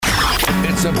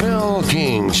It's the Bill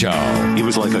King Show. He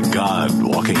was like a god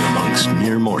walking amongst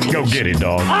mere mortals. Go get it,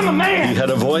 dog. I'm a man. He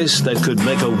had a voice that could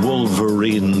make a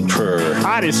wolverine purr.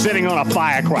 Hot is sitting on a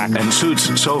firecracker. And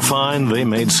suits so fine, they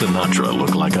made Sinatra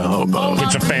look like a hobo.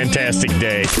 It's a fantastic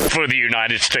day for the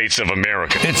United States of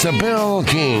America. It's the Bill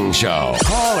King Show.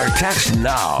 Call or text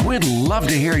now. We'd love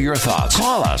to hear your thoughts.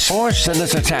 Call us or send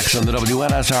us a text on the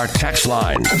WNSR text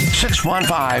line.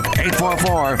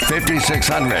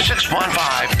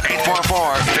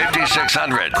 615-844-5600.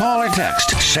 615-844-5600. Call or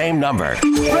text. Same number.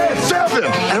 Red 7.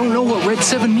 I don't know what Red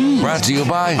 7 means. Brought to you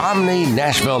by Omni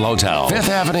Nashville Hotel, 5th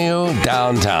Avenue,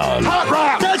 downtown. Hot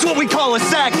rock. That's what we call a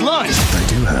sack lunch. What I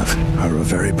do have are a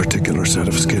very particular set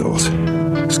of skills.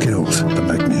 Skills that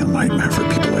make me a nightmare for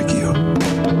people like you.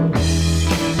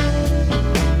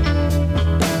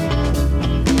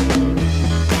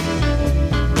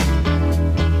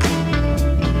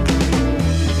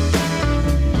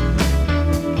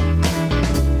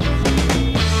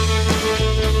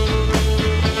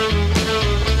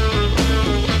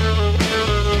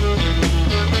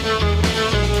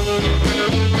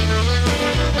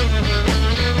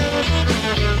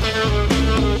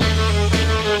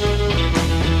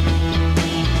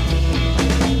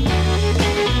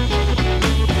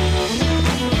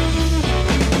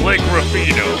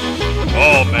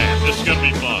 Oh, man, this is going to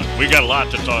be fun. We got a lot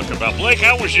to talk about. Blake,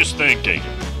 I was just thinking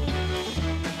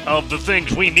of the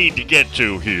things we need to get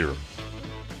to here.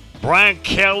 Brian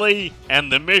Kelly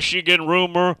and the Michigan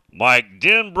rumor, Mike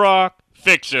Denbrock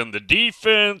fixing the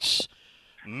defense,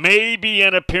 maybe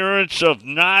an appearance of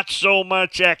not so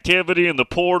much activity in the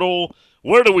portal.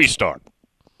 Where do we start?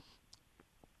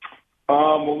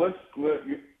 Well, let's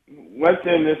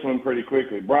end this one pretty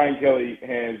quickly. Brian Kelly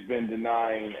has been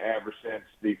denying ever since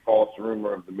the false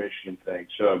rumor of the Michigan thing.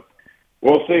 So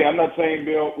we'll see. I'm not saying,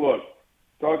 Bill, look,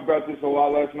 talked about this a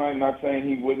lot last night. I'm not saying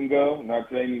he wouldn't go. I'm not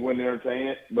saying he wouldn't entertain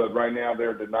it. But right now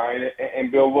they're denying it.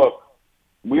 And Bill, look,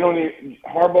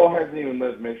 Harbaugh hasn't even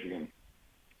left Michigan.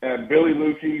 Billy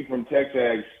Lucci from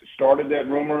Texas started that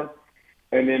rumor.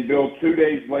 And then Bill, 2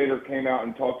 days later, came out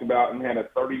and talked about and had a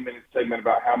 30-minute segment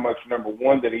about how much, number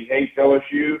one, that he hates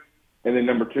LSU, and then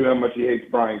number two, how much he hates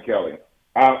Brian Kelly.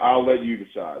 I'll let you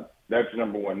decide. That's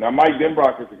number one. Now, Mike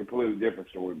Denbrock is a completely different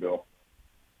story, Bill.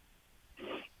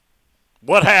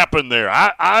 What happened there?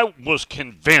 I was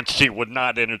convinced he would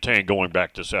not entertain going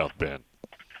back to South Bend.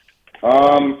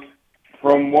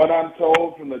 From what I'm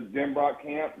told from the Denbrock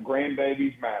camp,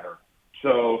 grandbabies matter.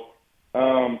 So,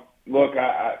 look,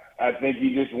 I think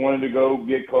he just wanted to go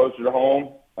get closer to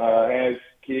home, has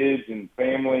kids and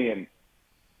family and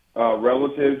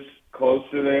relatives close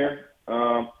to there.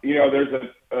 There's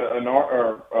a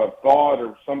thought,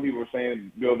 or some people are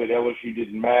saying, Bill, that LSU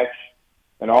didn't match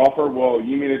an offer. Well,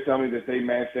 you mean to tell me that they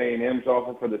matched A&M's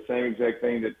offer for the same exact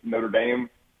thing that Notre Dame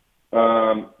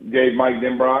gave Mike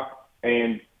Denbrock?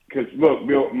 And because, look,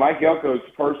 Bill, Mike Elko's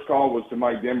first call was to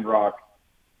Mike Denbrock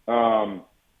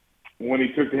when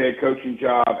he took the head coaching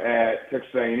job at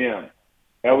Texas A&M.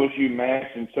 LSU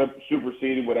matched and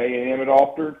superseded what A&M had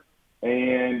offered,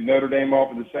 and Notre Dame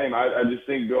offered the same. I just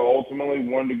think Bill ultimately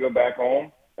wanted to go back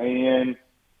home, and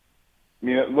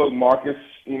look, Marcus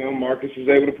was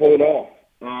able to pull it off.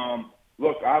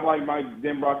 Look, I like Mike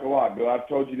Denbrock a lot, Bill. I've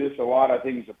told you this a lot. I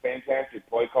think he's a fantastic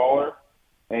play caller,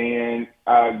 and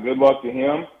good luck to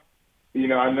him.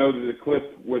 I know that the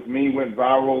clip with me went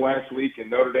viral last week, and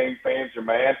Notre Dame fans are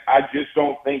mad. I just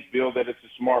don't think, Bill, that it's a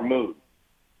smart move.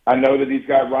 I know that he's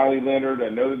got Riley Leonard. I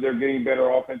know that they're getting better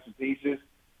offensive pieces.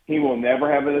 He will never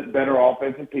have a better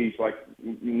offensive piece, like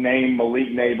name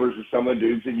Malik Neighbors or some of the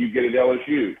dudes that you get at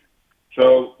LSU.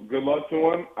 So good luck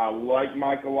to him. I like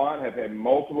Mike a lot. Have had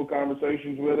multiple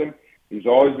conversations with him. He's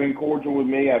always been cordial with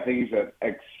me. I think he's an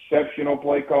exceptional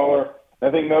play caller. I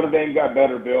think Notre Dame got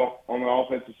better, Bill, on the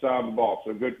offensive side of the ball,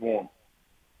 so good for him.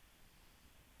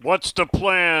 What's the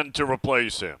plan to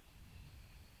replace him?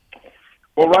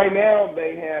 Well, right now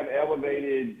they have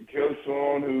elevated Joe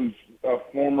Sloan, who's a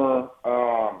former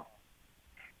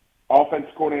offense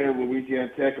coordinator at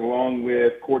Louisiana Tech, along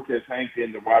with Cortez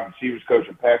Hankton, the wide receivers coach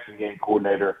and passing game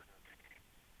coordinator.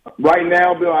 Right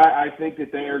now, Bill, I think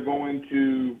that they are going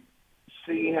to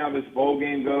see how this bowl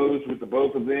game goes with the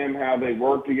both of them, how they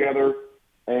work together,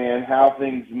 and how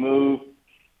things move.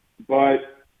 But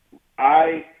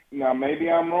now maybe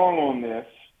I'm wrong on this,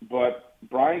 but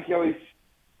Brian Kelly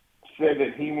said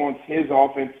that he wants his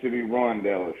offense to be run to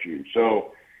LSU.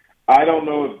 So I don't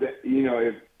know if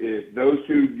those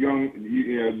two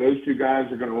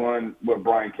guys are going to run what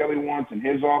Brian Kelly wants in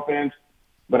his offense,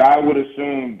 but I would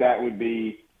assume that would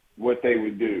be what they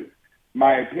would do.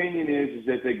 My opinion is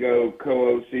that they go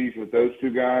co-OCs with those two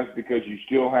guys because you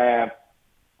still have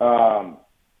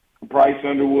Bryce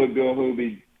Underwood, Bill, who will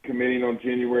be committing on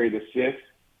January the 6th,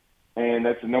 and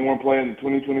that's the number one player in the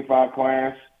 2025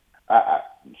 class.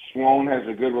 Sloan has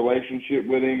a good relationship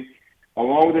with him,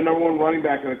 along with the number one running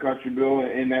back in the country, Bill,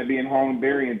 and that being Harlan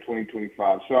Berry in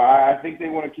 2025. So I think they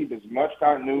want to keep as much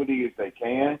continuity as they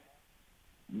can,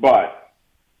 but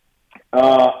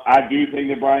I do think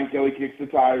that Brian Kelly kicks the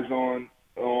tires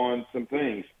on some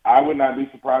things. I would not be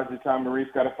surprised if Tom Maurice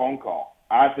got a phone call.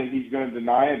 I think he's going to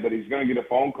deny it, but he's going to get a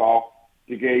phone call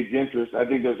to gauge interest. I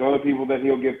think there's other people that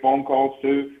he'll get phone calls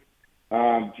to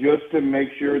just to make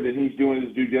sure that he's doing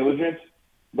his due diligence.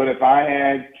 But if I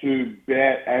had to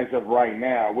bet as of right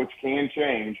now, which can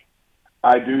change,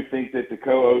 I do think that the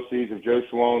co-OCs of Joe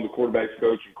Sloan, the quarterback's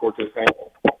coach, and Cortez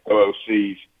Campbell,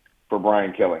 co-OCs for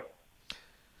Brian Kelly.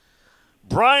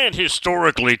 Brian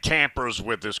historically tampers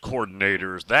with his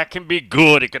coordinators. That can be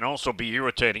good. It can also be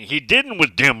irritating. He didn't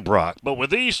with Denbrock, but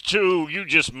with these two you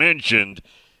just mentioned,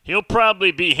 he'll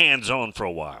probably be hands-on for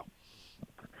a while.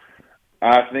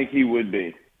 I think he would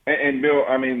be. And Bill,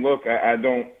 I mean, look, I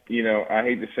don't, I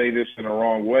hate to say this in the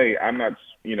wrong way. I'm not,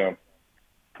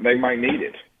 they might need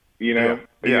it.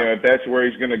 If that's where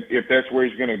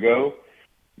he's gonna go,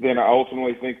 then I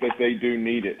ultimately think that they do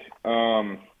need it.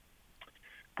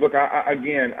 Look, I'm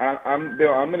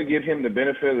Bill. I'm going to give him the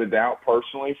benefit of the doubt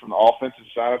personally from the offensive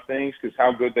side of things because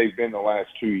how good they've been the last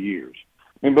 2 years.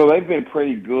 I mean, Bill, they've been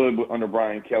pretty good under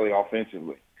Brian Kelly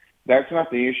offensively. That's not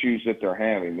the issues that they're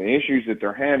having. The issues that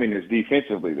they're having is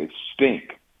defensively. They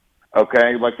stink.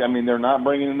 Okay, they're not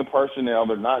bringing in the personnel.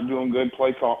 They're not doing good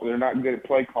play call. They're not good at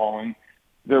play calling.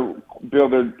 They're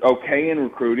okay in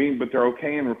recruiting, but they're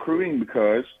okay in recruiting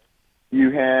because you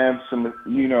have some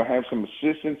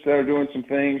assistants that are doing some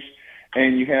things,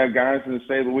 and you have guys in the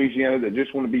state of Louisiana that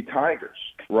just want to be Tigers,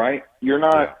 right? They're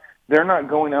not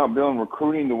going out, Bill, and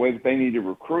recruiting the way that they need to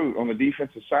recruit on the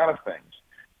defensive side of things.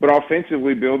 But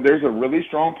offensively, Bill, there's a really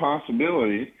strong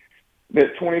possibility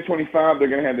that 2025 they're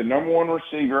going to have the number one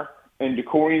receiver and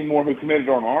DeCorey Moore, who committed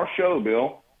on our show,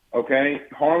 Bill, okay,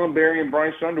 Harlan Berry and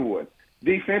Bryce Underwood.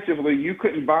 Defensively, you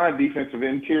couldn't buy a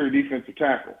interior defensive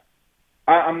tackle.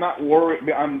 I'm not worried.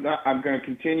 I'm going to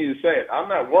continue to say it. I'm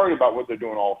not worried about what they're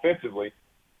doing offensively.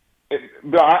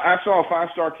 I saw a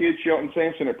five-star kid, Shelton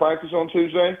Sampson, at practice on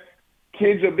Tuesday.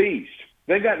 Kid's a beast.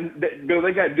 They got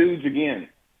dudes again.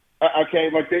 Okay,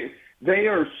 they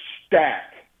are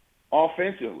stacked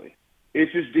offensively.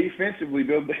 It's just defensively,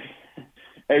 Bill.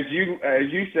 As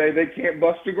you say, they can't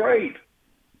bust a grape.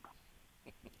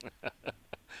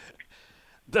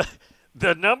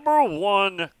 The number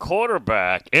one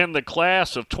quarterback in the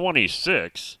class of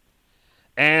 26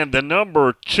 and the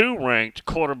number two ranked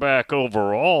quarterback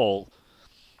overall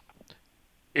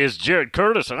is Jared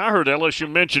Curtis, and I heard LSU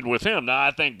mentioned with him. Now,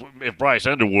 I think if Bryce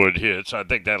Underwood hits, I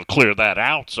think that'll clear that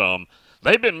out some.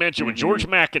 They've been mentioned with George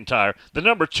McIntyre. The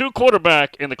number two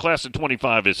quarterback in the class of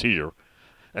 25 is here,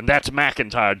 and that's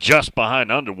McIntyre just behind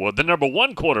Underwood. The number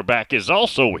one quarterback is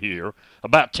also here,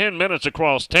 about 10 minutes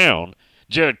across town,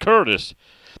 Jared Curtis,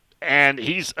 and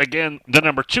he's, again, the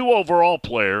number two overall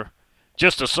player,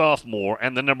 just a sophomore,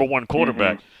 and the number one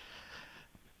quarterback.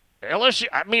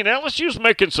 LSU's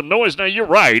making some noise. Now, you're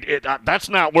right. That's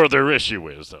not where their issue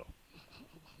is, though.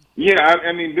 Yeah,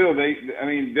 Bill,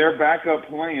 their backup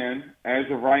plan as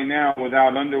of right now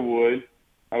without Underwood,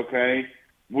 okay,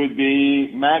 would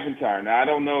be McIntyre. Now, I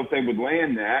don't know if they would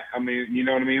land that. You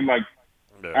know what I mean?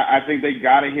 I think they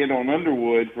got to hit on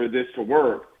Underwood for this to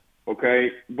work,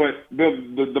 okay? But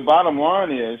the bottom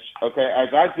line is, okay,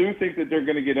 as I do think that they're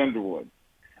going to get Underwood.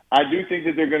 I do think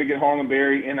that they're going to get Harlan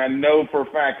Berry, and I know for a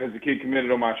fact, because the kid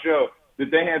committed on my show, that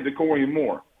they have DeCorey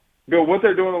Moore. Bill, what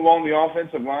they're doing along the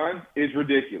offensive line is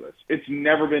ridiculous. It's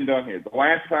never been done here. The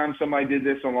last time somebody did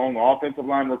this along the offensive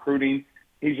line recruiting,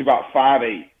 he's about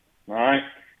 5'8", all right?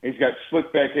 He's got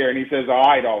slick back hair, and he says all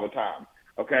right all the time,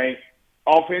 okay?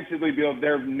 Offensively, Bill, they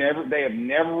have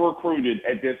never recruited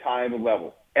at this high of a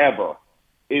level, ever.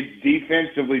 It's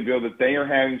defensively, Bill, that they are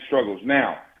having struggles.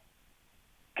 Now,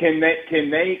 Can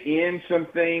they end some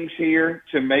things here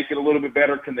to make it a little bit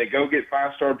better? Can they go get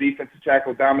five-star defensive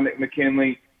tackle Dominic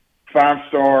McKinley,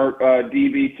 five-star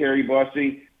DB Terry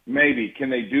Bussey? Maybe. Can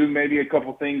they do maybe a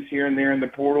couple things here and there in the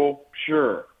portal?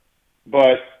 Sure.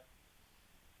 But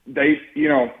I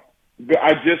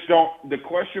just don't – the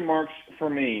question marks for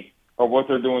me are what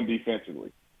they're doing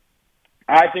defensively.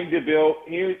 I think that, Bill,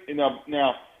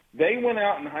 now, they went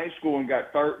out in high school and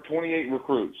got 28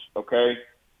 recruits, okay?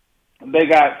 They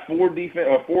got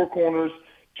four corners,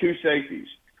 two safeties.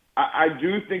 I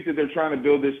do think that they're trying to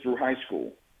build this through high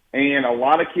school, and a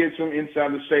lot of kids from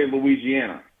inside the state of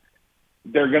Louisiana.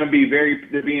 they're being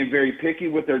very picky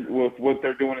with what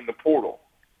they're doing in the portal.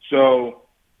 So,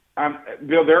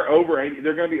 Bill, they're going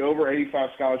to be over 85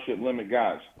 scholarship limit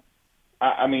guys.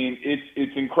 I mean,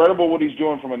 it's incredible what he's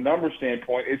doing from a number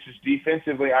standpoint. It's just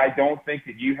defensively, I don't think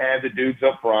that you have the dudes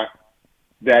up front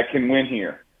that can win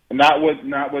here. Not with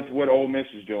what Ole Miss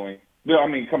is doing. Bill, I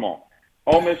mean, come on.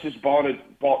 Ole Miss has bought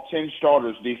 10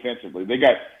 starters defensively. They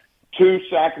got 2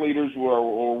 sack leaders,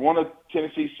 or one of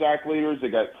Tennessee's sack leaders. They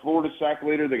got Florida's sack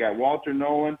leader. They got Walter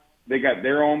Nolan. They got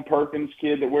their own Perkins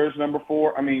kid that wears number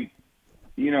 4. I mean,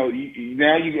 and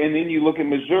then you look at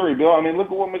Missouri, Bill. I mean, look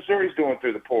at what Missouri's doing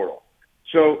through the portal.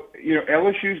 So,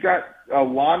 LSU's got a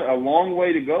long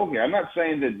way to go here. I'm not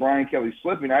saying that Brian Kelly's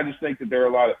slipping. I just think that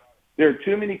there are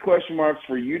too many question marks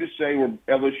for you to say where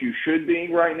LSU should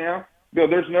be right now. Bill,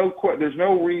 there's no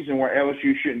reason why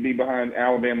LSU shouldn't be behind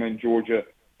Alabama and Georgia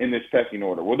in this pecking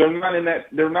order. Well,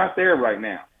 they're not there right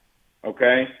now.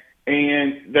 Okay?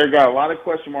 And they've got a lot of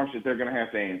question marks that they're going to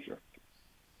have to answer.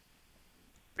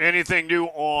 Anything new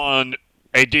on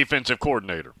a defensive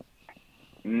coordinator?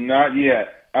 Not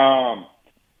yet.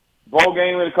 Bowl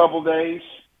game in a couple of days.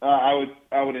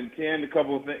 I would intend a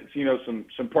couple of things,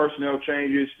 some personnel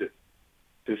changes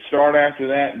to start after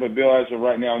that. But Bill, as of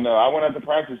right now, no. I went out to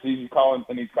practice. He's calling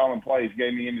plays.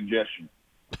 Gave me indigestion.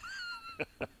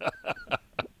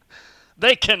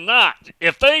 They cannot.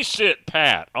 If they sit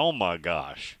pat, oh my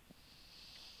gosh.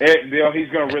 Bill, he's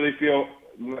going to really feel.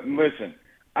 Listen,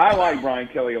 I like Brian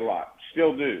Kelly a lot.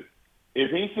 Still do. If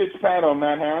he sits pat on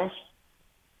that house,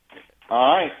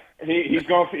 all right. He's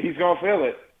going to feel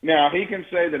it. Now, he can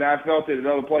say that I felt it at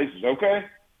other places, okay?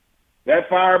 That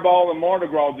fireball and Mardi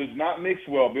Gras does not mix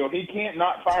well, Bill. He can't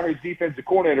not fire his defensive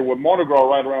coordinator with Mardi Gras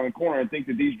right around the corner and think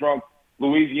that these drunk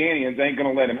Louisianians ain't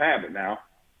going to let him have it now,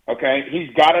 okay?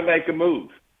 He's got to make a move.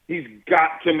 He's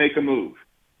got to make a move.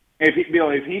 If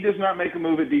he does not make a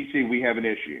move at D.C., we have an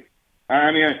issue.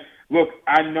 I mean, look,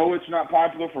 I know it's not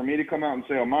popular for me to come out and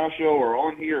say on my show or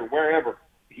on here or wherever.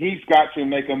 He's got to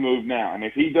make a move now. And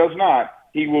if he does not,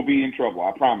 he will be in trouble.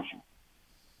 I promise you.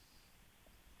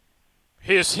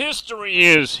 His history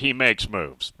is he makes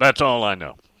moves. That's all I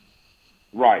know.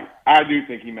 Right. I do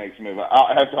think he makes moves.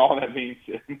 After all that being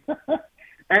said.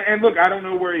 and look, I don't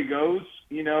know where he goes.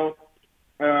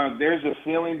 There's a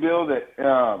feeling, Bill,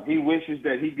 that he wishes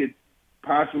that he could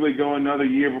possibly go another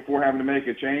year before having to make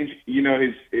a change.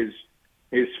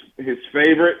 His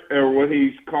favorite, or what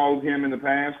he's called him in the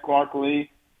past, Clark Lee,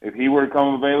 if he were to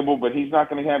come available, but he's not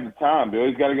going to have the time, Bill.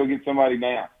 He's got to go get somebody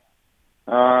now.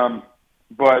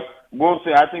 But we'll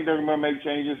see. I think they're going to make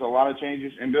changes, a lot of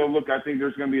changes. And, Bill, look, I think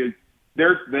there's going to be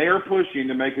they are pushing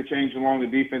to make a change along the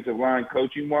defensive line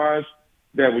coaching-wise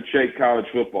that would shake college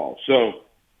football. So,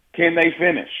 can they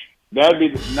finish? That'd be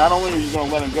not only are you going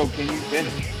to let them go, can you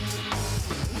finish?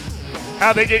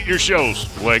 How they get your shows,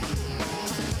 Blake?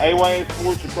 AYA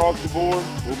Sports across the board.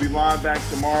 We'll be live back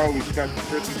tomorrow. We've got some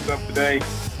Christmas stuff today.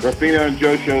 Rafino and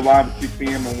Joe Show live at 6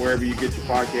 p.m. on wherever you get your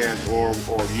podcast or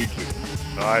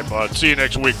YouTube. All right, bud. See you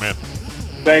next week, man.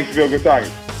 Thanks, Bill. Good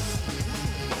talking.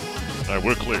 All right,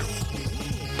 we're clear.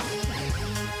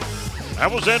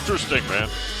 That was interesting, man.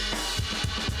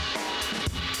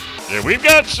 Yeah, we've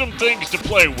got some things to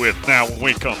play with now when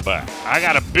we come back. I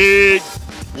got a big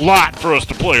lot for us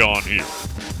to play on here.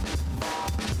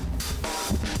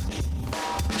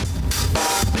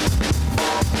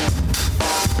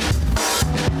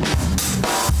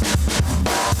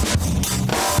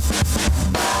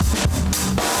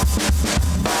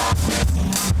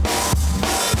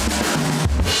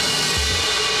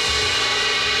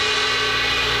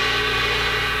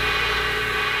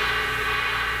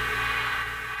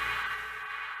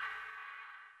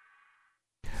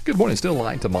 Good morning. Still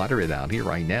light to moderate out here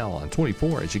right now on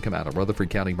 24 as you come out of Rutherford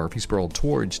County, Murfreesboro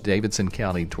towards Davidson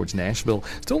County, towards Nashville.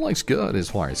 Still looks good as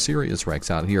far as serious wrecks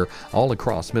out here all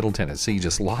across Middle Tennessee.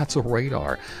 Just lots of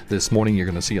radar. This morning you're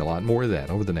going to see a lot more of that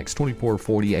over the next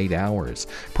 48 hours.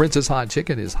 Prince's Hot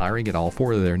Chicken is hiring at all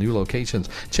 4 of their new locations.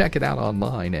 Check it out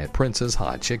online at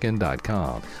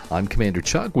princeshotchicken.com. I'm Commander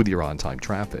Chuck with your on-time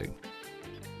traffic.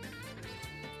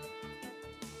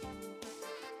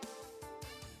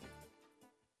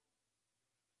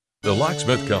 The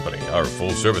Locksmith Company, our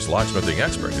full-service locksmithing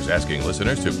expert, is asking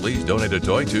listeners to please donate a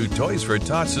toy to Toys for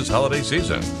Tots this holiday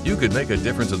season. You could make a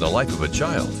difference in the life of a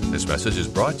child. This message is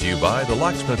brought to you by The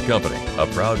Locksmith Company, a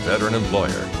proud veteran employer.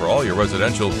 For all your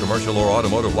residential, commercial, or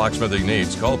automotive locksmithing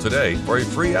needs, call today for a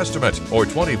free estimate or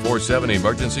 24/7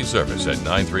 emergency service at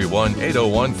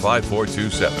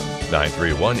 931-801-5427.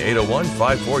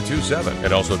 931-801-5427.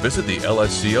 And also visit the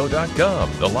LSCO.com.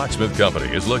 The Locksmith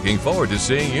Company is looking forward to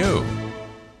seeing you.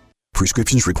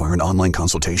 Prescriptions require an online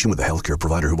consultation with a healthcare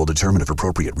provider who will determine if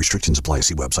appropriate. Restrictions apply.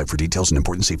 See website for details and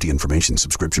important safety information.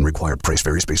 Subscription required. Price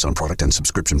varies based on product and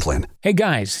subscription plan. Hey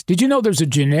guys, did you know there's a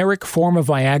generic form of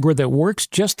Viagra that works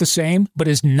just the same, but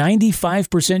is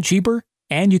 95% cheaper?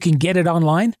 And you can get it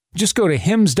online? Just go to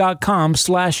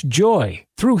hims.com/joy.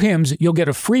 Through Hims, you'll get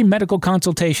a free medical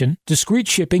consultation, discreet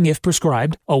shipping if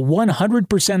prescribed, a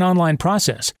 100% online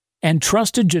process, and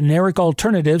trusted generic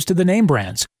alternatives to the name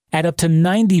brands at up to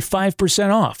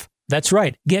 95% off. That's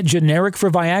right, get generic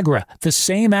for Viagra, the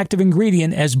same active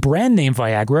ingredient as brand name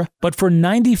Viagra, but for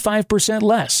 95%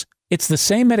 less. It's the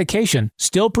same medication,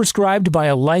 still prescribed by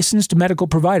a licensed medical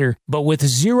provider, but with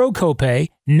zero copay,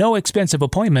 no expensive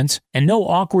appointments, and no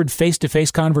awkward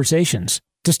face-to-face conversations.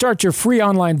 To start your free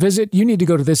online visit, you need to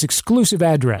go to this exclusive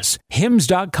address,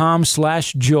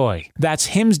 hims.com/joy. That's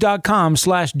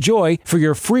hims.com/joy for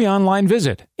your free online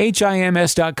visit.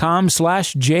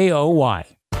 HIMS.com/JOY.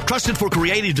 Trusted for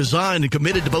creative design and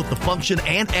committed to both the function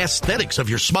and aesthetics of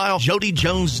your smile, Jody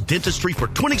Jones Dentistry for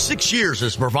 26 years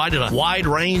has provided a wide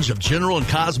range of general and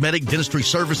cosmetic dentistry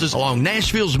services along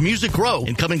Nashville's Music Row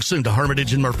and coming soon to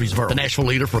Hermitage and Murfreesboro. The Nashville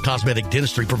leader for cosmetic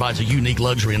dentistry provides a unique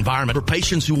luxury environment for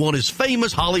patients who want his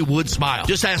famous Hollywood smile.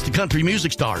 Just ask the country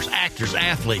music stars, actors,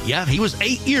 athlete. Yeah, he was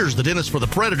 8 years the dentist for the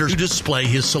Predators who display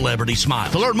his celebrity smile.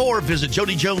 To learn more, visit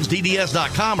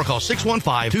JodyJonesDDS.com or call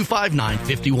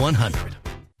 615-259-5100.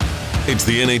 It's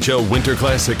the NHL Winter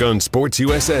Classic on Sports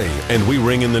USA, and we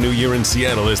ring in the new year in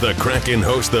Seattle as the Kraken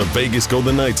host the Vegas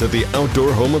Golden Knights at the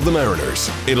outdoor home of the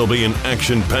Mariners. It'll be an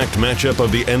action-packed matchup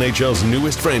of the NHL's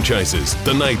newest franchises.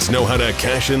 The Knights know how to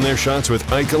cash in their shots with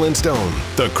Eichel and Stone.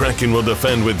 The Kraken will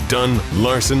defend with Dunn,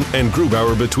 Larson, and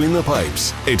Grubauer between the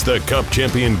pipes. It's the Cup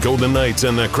champion Golden Knights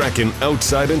and the Kraken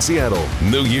outside in Seattle,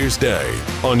 New Year's Day.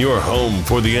 On your home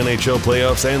for the NHL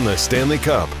playoffs and the Stanley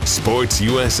Cup, Sports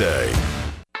USA.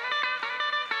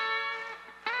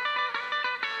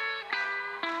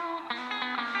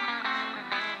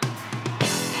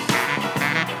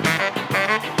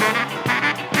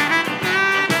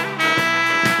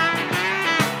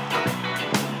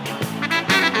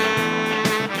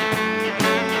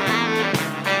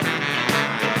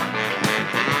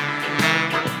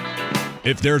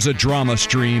 If there's a drama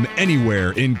stream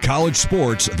anywhere in college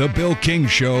sports, The Bill King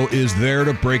Show is there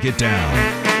to break it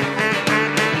down.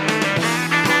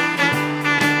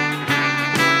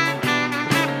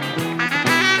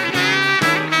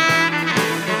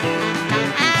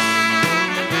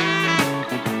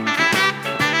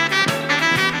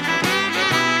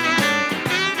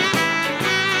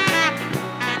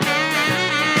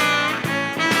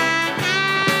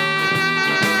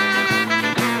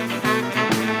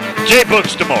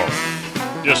 J-Book's tomorrow.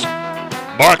 Just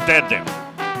mark that down.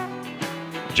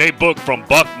 J-Book from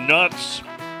Buck Nuts.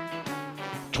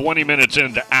 20 minutes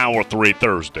into hour 3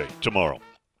 Thursday, tomorrow.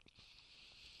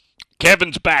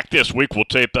 Kevin's back this week. We'll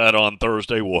tape that on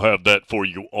Thursday. We'll have that for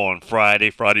you on Friday.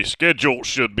 Friday's schedule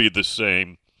should be the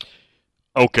same.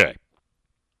 Okay.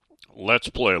 Let's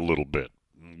play a little bit.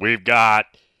 We've got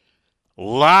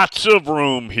lots of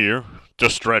room here to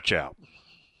stretch out,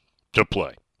 to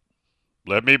play.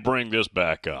 Let me bring this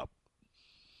back up.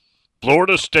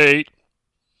 Florida State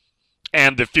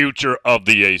and the future of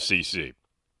the ACC.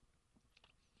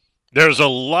 There's a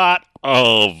lot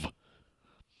of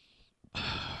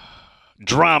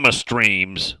drama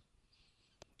streams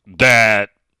that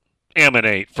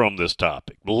emanate from this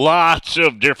topic. Lots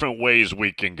of different ways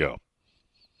we can go.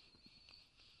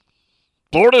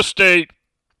 Florida State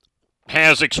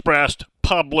has expressed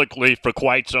publicly for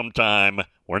quite some time,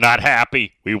 we're not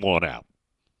happy, we want out.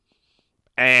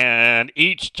 And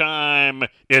each time,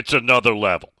 it's another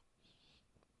level.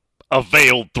 A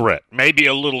veiled threat. Maybe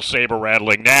a little saber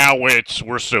rattling. Now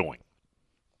we're suing.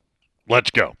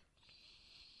 Let's go.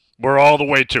 We're all the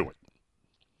way to it.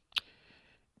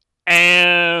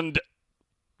 And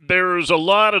there's a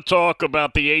lot of talk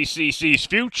about the ACC's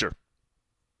future.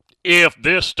 If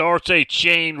this starts a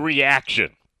chain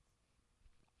reaction,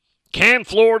 can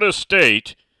Florida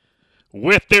State,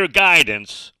 with their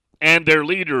guidance and their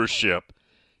leadership,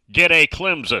 get a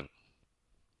Clemson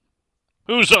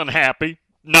who's unhappy,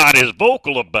 not as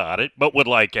vocal about it, but would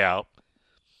like out,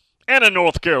 and a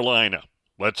North Carolina,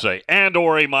 let's say, and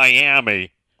or a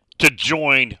Miami to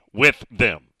join with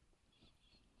them?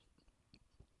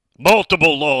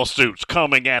 Multiple lawsuits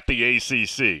coming at the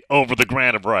ACC over the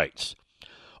grant of rights,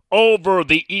 over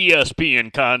the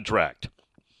ESPN contract,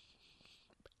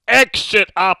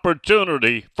 exit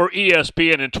opportunity for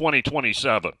ESPN in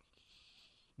 2027.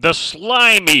 The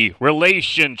slimy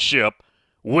relationship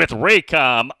with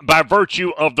Raycom by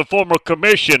virtue of the former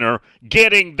commissioner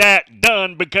getting that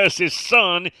done because his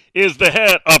son is the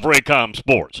head of Raycom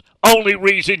Sports. Only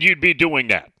reason you'd be doing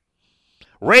that.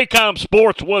 Raycom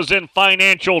Sports was in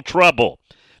financial trouble.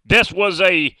 This was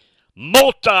a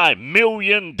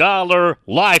multi-million-dollar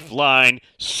lifeline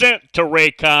sent to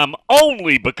Raycom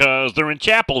only because they're in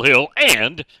Chapel Hill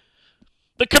and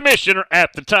the commissioner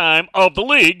at the time of the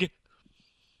league,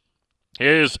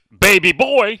 his baby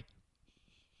boy,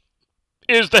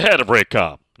 is the head of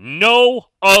Raycom. No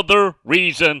other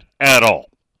reason at all.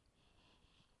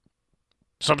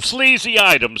 Some sleazy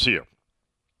items here,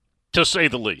 to say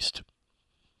the least.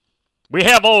 We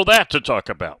have all that to talk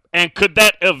about. And could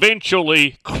that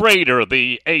eventually crater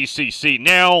the ACC?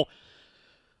 Now,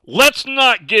 let's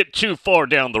not get too far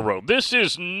down the road. This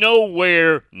is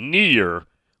nowhere near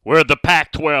where the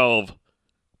Pac-12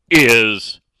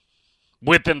 is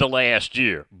within the last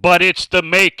year. But it's the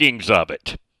makings of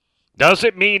it.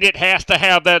 Doesn't mean it has to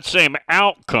have that same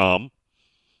outcome,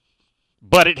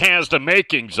 but it has the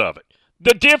makings of it.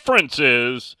 The difference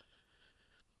is,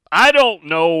 I don't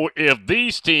know if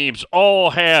these teams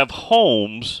all have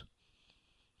homes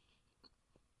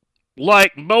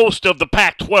like most of the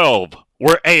Pac-12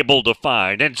 were able to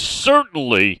find, and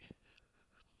certainly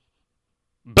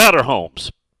better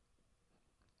homes.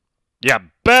 Yeah,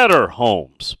 better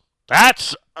homes.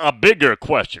 That's a bigger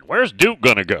question. Where's Duke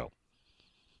going to go?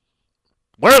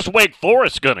 Where's Wake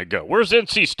Forest going to go? Where's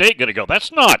NC State going to go?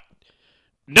 That's not,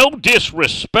 no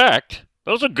disrespect.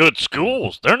 Those are good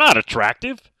schools. They're not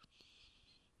attractive.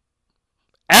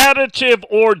 Additive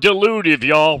or dilutive,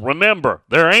 y'all. Remember,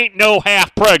 there ain't no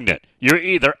half pregnant. You're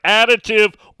either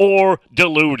additive or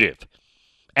dilutive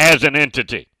as an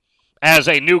entity, as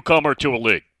a newcomer to a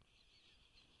league.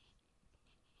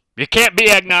 You can't be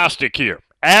agnostic here.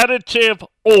 Additive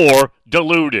or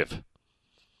dilutive.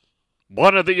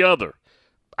 One or the other.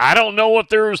 I don't know if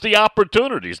there's the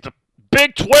opportunities. The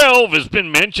Big 12 has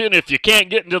been mentioned. If you can't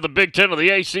get into the Big 10 or the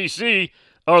ACC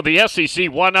or the SEC,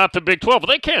 why not the Big 12?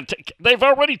 Well, they've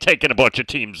already taken a bunch of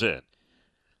teams in.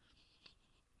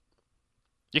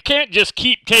 You can't just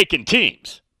keep taking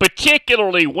teams,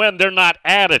 particularly when they're not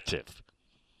additive.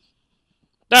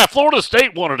 Now, if Florida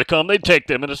State wanted to come, they'd take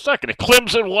them in a second. If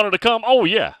Clemson wanted to come, oh,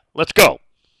 yeah, let's go.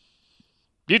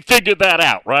 You'd figure that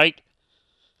out, right?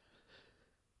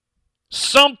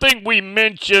 Something we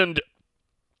mentioned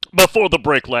before the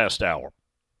break last hour.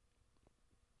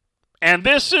 And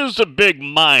this is a big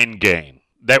mind game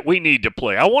that we need to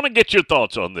play. I want to get your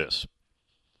thoughts on this.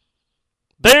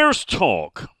 There's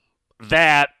talk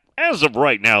that, as of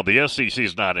right now, the SEC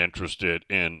is not interested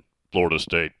in Florida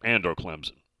State and or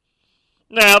Clemson.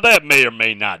 Now, that may or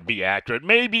may not be accurate.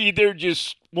 Maybe they're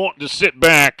just wanting to sit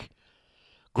back,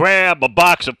 grab a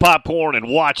box of popcorn, and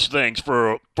watch things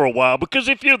for a while. Because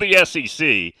if you're the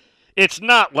SEC, it's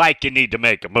not like you need to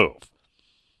make a move.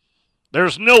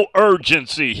 There's no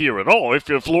urgency here at all. If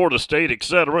you're Florida State,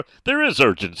 etc., there is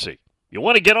urgency. You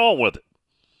want to get on with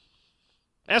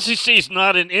it. SEC is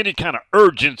not in any kind of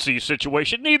urgency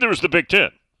situation. Neither is the Big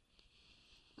Ten.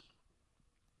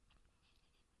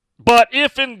 But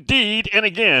if indeed, and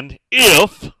again,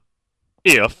 if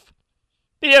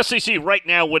the SEC right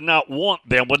now would not want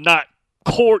them, would not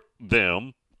court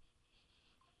them,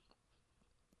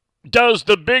 does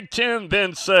the Big Ten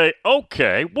then say,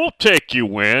 okay, we'll take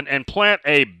you in and plant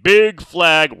a big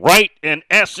flag right in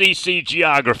SEC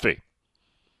geography?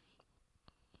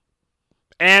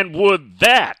 And would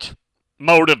that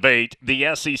motivate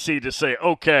the SEC to say,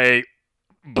 okay,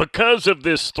 because of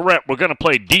this threat, we're going to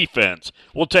play defense,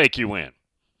 we'll take you in?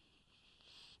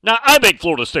 Now, I think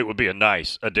Florida State would be a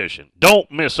nice addition.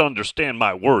 Don't misunderstand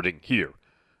my wording here.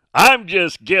 I'm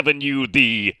just giving you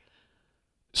the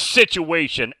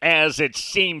situation as it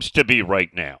seems to be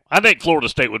right now. I think Florida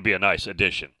State would be a nice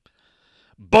addition.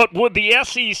 But would the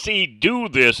SEC do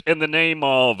this in the name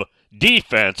of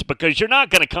defense? Because you're not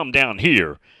going to come down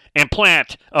here and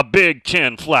plant a Big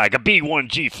Ten flag, a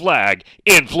B1G flag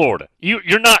in Florida.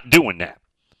 You're not doing that.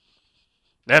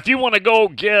 Now, if you want to go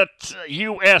get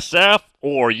USF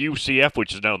or UCF,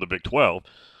 which is now the Big 12,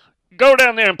 go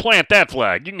down there and plant that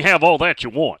flag. You can have all that you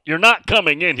want. You're not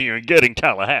coming in here and getting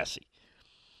Tallahassee.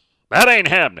 That ain't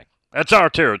happening. That's our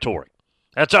territory.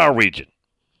 That's our region.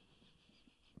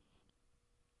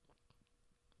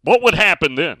 What would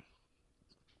happen then?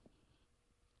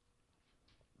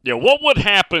 Yeah, what would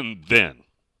happen then?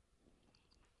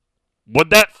 Would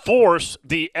that force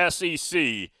the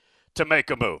SEC to make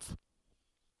a move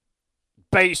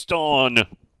based on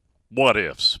what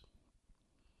ifs?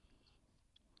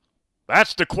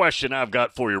 That's the question I've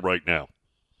got for you right now.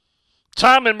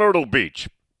 Time in Myrtle Beach.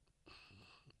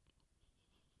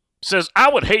 says,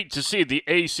 I would hate to see the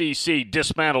ACC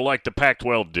dismantle like the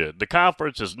Pac-12 did. The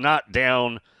conference is not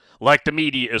down like the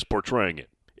media is portraying it.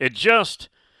 It just,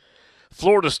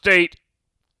 Florida State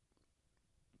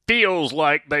feels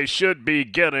like they should be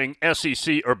getting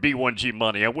SEC or B1G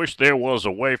money. I wish there was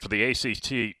a way for the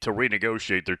ACC to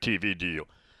renegotiate their TV deal.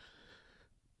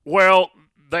 Well,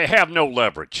 they have no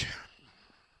leverage.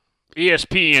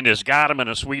 ESPN has got them in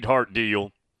a sweetheart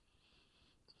deal.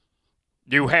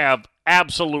 You have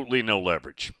absolutely no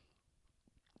leverage.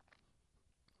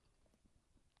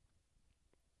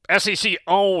 SEC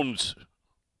owns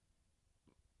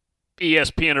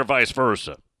ESPN or vice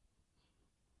versa.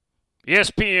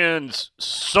 ESPN's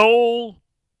sole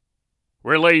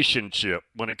relationship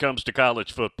when it comes to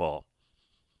college football,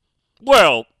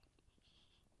 well,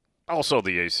 also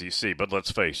the ACC, but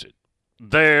let's face it,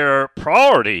 their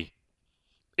priority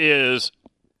is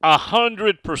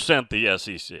 100% the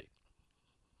SEC.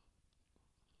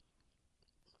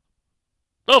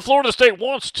 Well, Florida State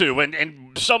wants to,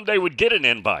 and someday would get an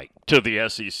invite to the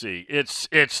SEC. It's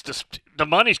the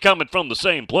money's coming from the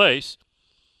same place.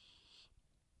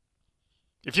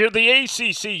 If you're the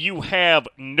ACC, you have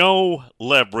no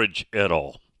leverage at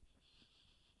all.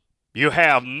 You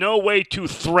have no way to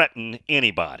threaten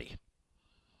anybody.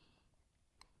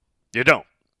 You don't.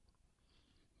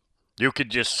 You could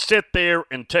just sit there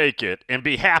and take it and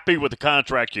be happy with the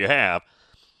contract you have.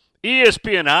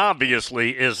 ESPN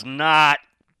obviously is not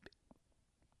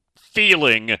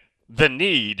feeling the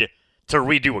need to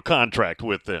redo a contract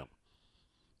with them.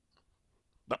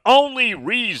 The only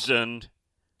reason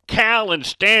Cal and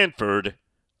Stanford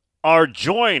are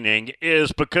joining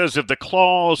is because of the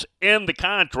clause in the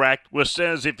contract which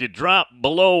says if you drop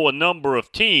below a number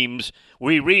of teams,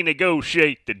 we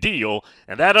renegotiate the deal.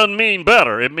 And that doesn't mean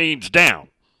better. It means down.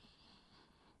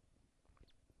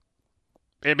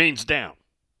 It means down.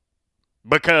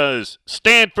 Because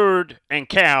Stanford and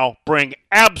Cal bring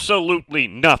absolutely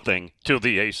nothing to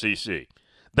the ACC.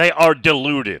 They are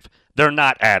dilutive. They're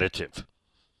not additive.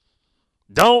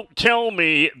 Don't tell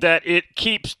me that it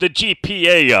keeps the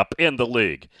GPA up in the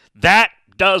league. That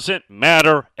doesn't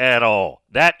matter at all.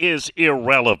 That is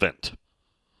irrelevant.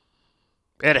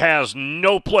 It has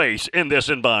no place in this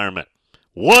environment.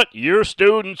 What your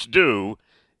students do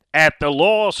at the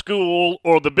law school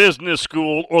or the business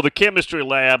school or the chemistry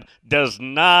lab does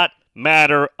not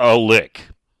matter a lick,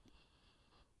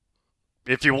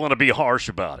 if you want to be harsh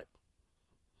about it.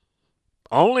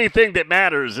 Only thing that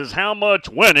matters is how much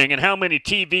winning and how many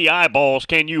TV eyeballs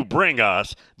can you bring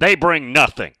us. They bring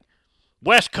nothing.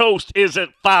 West Coast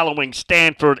isn't following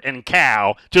Stanford and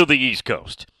Cal to the East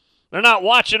Coast. They're not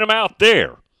watching them out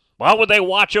there. Why would they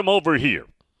watch them over here?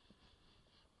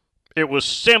 It was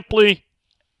simply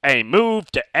a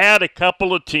move to add a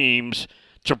couple of teams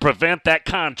to prevent that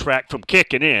contract from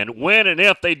kicking in when and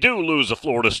if they do lose a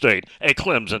Florida State, a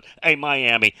Clemson, a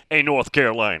Miami, a North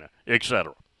Carolina,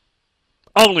 etc.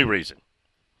 Only reason.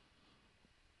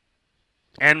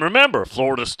 And remember,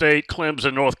 Florida State,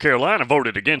 Clemson, North Carolina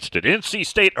voted against it. NC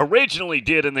State originally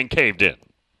did and then caved in,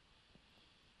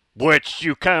 which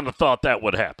you kind of thought that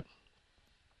would happen.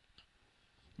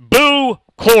 Boo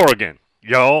Corrigan,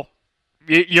 y'all.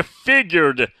 You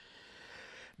figured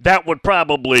that would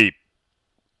probably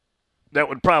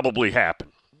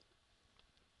happen.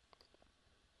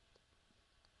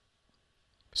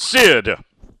 Sid,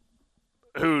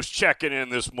 who's checking in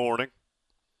this morning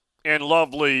in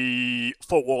lovely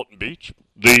Fort Walton Beach,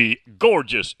 the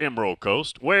gorgeous Emerald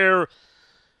Coast, where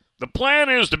the plan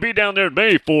is to be down there in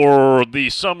May for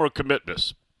the summer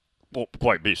commitments. Won't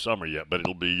quite be summer yet, but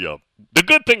it'll be the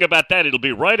good thing about that, it'll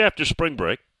be right after spring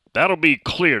break. That'll be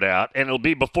cleared out, and it'll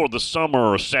be before the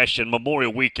summer session,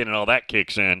 Memorial Weekend, and all that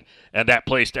kicks in, and that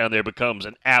place down there becomes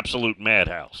an absolute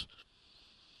madhouse.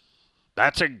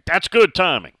 That's good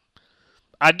timing.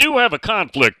 I do have a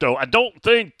conflict, though. I don't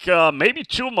think maybe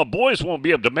two of my boys won't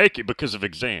be able to make it because of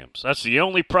exams. That's the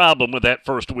only problem with that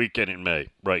first weekend in May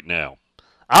right now.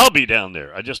 I'll be down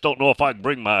there. I just don't know if I can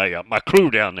bring my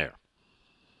crew down there.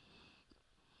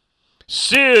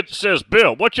 Sid says,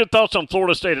 Bill, what's your thoughts on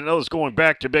Florida State and others going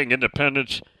back to being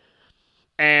independent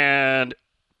and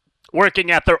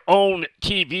working at their own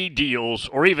TV deals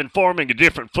or even forming a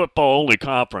different football-only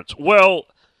conference? Well,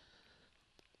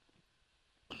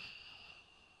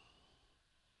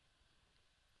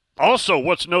 also,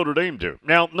 what's Notre Dame do?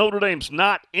 Now, Notre Dame's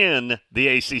not in the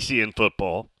ACC in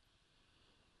football.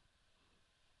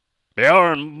 They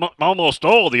are in almost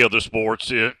all the other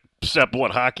sports, except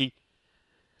hockey.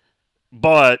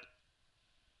 But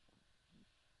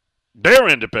they're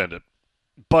independent.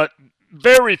 But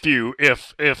very few,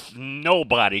 if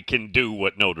nobody, can do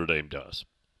what Notre Dame does.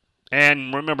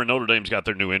 And remember, Notre Dame's got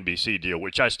their new NBC deal,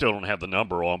 which I still don't have the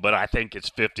number on, but I think it's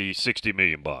 $50-60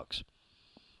 million.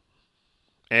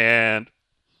 And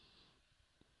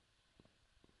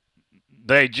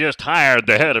they just hired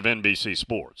the head of NBC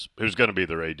Sports, who's going to be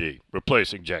their AD,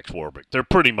 replacing Jack Swarbrick. They're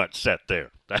pretty much set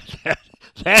there.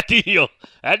 That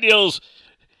deal's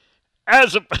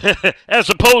as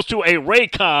opposed to a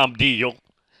Raycom deal,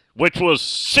 which was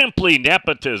simply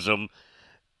nepotism.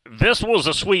 This was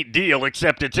a sweet deal,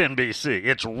 except it's NBC.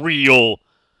 It's real,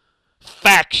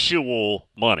 factual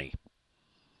money.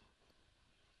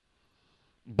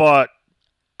 But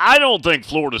I don't think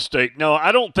Florida State, no,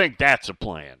 I don't think that's a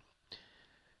plan.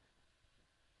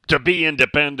 To be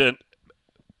independent.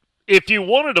 If you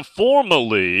wanted to form a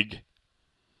league,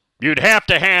 you'd have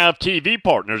to have TV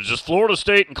partners. Does Florida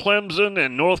State and Clemson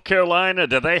and North Carolina,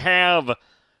 do they have,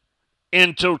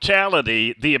 in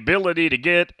totality, the ability to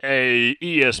get a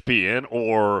ESPN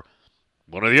or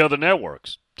one of the other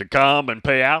networks to come and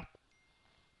pay out?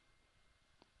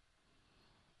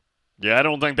 Yeah, I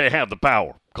don't think they have the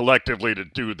power collectively to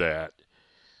do that.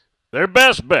 Their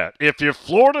best bet, if you're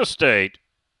Florida State,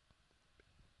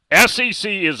 SEC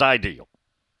is ideal.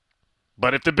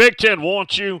 But if the Big Ten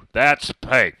wants you,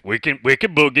 hey, we can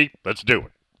boogie. Let's do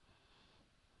it.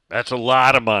 That's a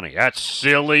lot of money. That's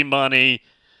silly money.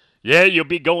 Yeah, you'll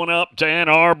be going up to Ann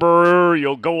Arbor.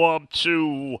 You'll go up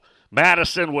to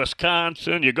Madison,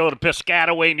 Wisconsin. You go to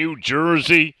Piscataway, New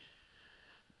Jersey.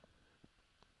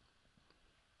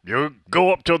 You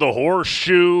go up to the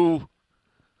Horseshoe.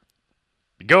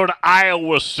 You go to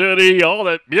Iowa City. All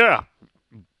that. Yeah.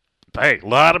 Hey, a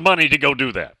lot of money to go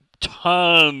do that.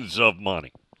 Tons of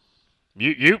money.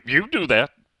 You do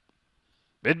that.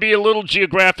 It'd be a little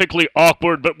geographically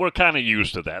awkward, but we're kind of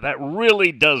used to that. That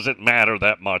really doesn't matter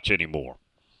that much anymore.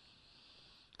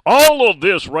 All of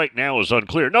this right now is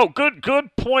unclear. No, good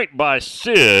point by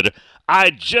Sid. I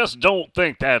just don't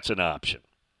think that's an option.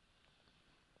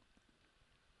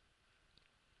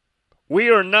 We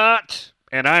are not,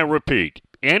 and I repeat,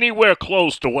 anywhere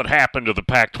close to what happened to the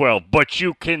Pac-12, but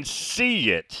you can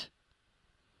see it.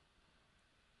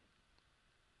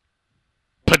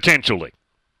 Potentially.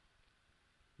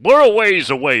 We're a ways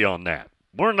away on that.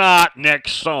 We're not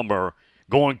next summer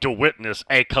going to witness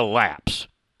a collapse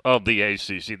of the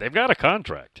ACC. They've got a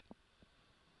contract.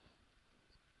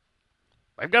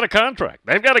 They've got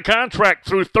a contract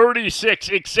through 36,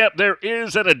 except there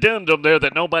is an addendum there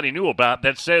that nobody knew about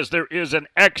that says there is an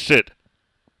exit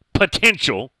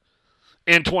potential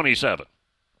in 27.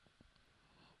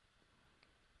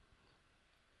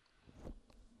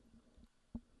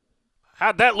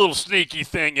 How'd that little sneaky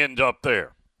thing end up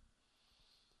there?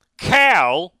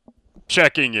 Cal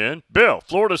checking in. Bill,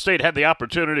 Florida State had the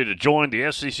opportunity to join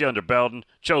the SEC under Belden,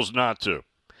 chose not to.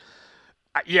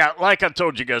 Yeah, like I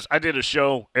told you guys, I did a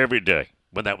show every day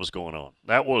when that was going on.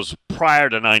 That was prior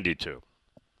to 92.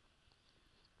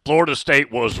 Florida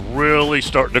State was really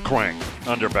starting to crank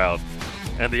under Bowden.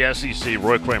 And the SEC,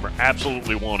 Roy Kramer,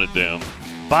 absolutely wanted them.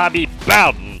 Bobby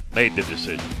Bowden made the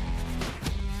decision.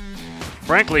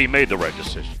 Frankly, he made the right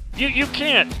decision. You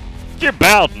can't, if you're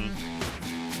Bowden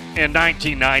in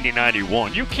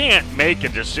 1990-91, you can't make a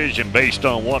decision based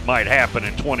on what might happen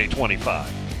in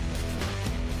 2025.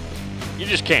 You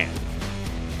just can't.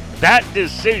 That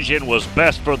decision was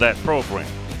best for that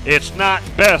program. It's not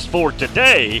best for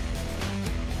today,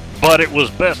 but it was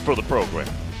best for the program.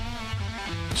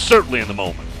 Certainly in the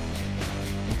moment.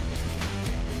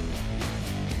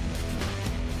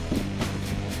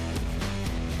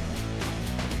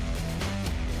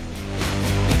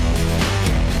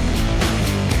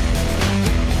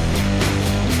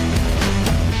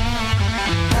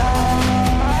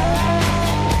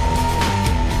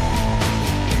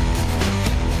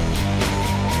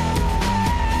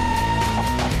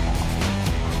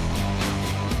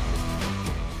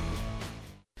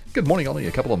 Good morning. Only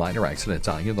a couple of minor accidents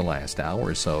on you in the last hour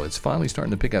or so. It's finally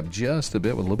starting to pick up just a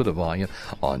bit with a little bit of volume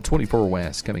on 24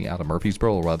 West coming out of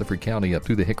Murfreesboro, Rutherford County up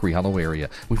through the Hickory Hollow area.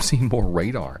 We've seen more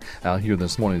radar out here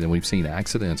this morning than we've seen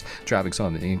accidents. Traffic's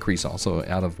on the increase also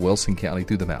out of Wilson County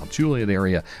through the Mount Juliet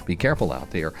area. Be careful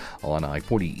out there on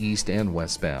I-40 east and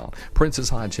westbound. Prince's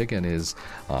Hot Chicken is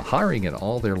hiring at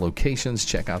all their locations.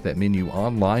 Check out that menu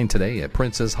online today at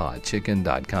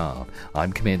princeshotchicken.com.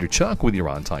 I'm Commander Chuck with your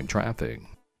on-time traffic.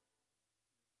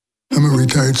 I'm a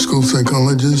retired school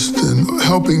psychologist, and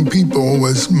helping people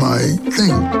was my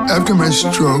thing. After my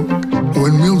stroke,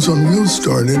 when Meals on Wheels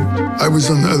started, I was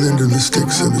on the other end of the stick,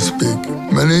 so to speak.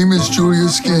 My name is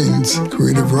Julius Gaines,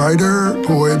 creative writer,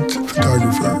 poet,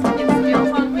 photographer.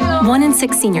 Meals on Wheels. 1 in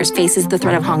 6 seniors faces the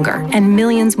threat of hunger, and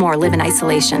millions more live in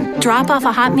isolation. Drop off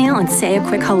a hot meal and say a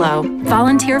quick hello.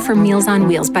 Volunteer for Meals on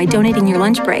Wheels by donating your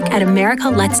lunch break at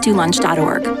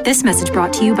americaletsdolunch.org. This message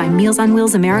brought to you by Meals on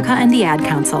Wheels America and the Ad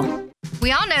Council.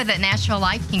 We all know that Nashville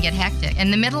life can get hectic. In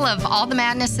the middle of all the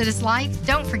madness that is life,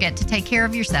 don't forget to take care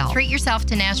of yourself. Treat yourself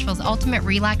to Nashville's ultimate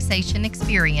relaxation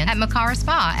experience at Mocara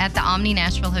Spa at the Omni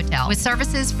Nashville Hotel. With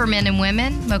services for men and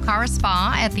women, Mocara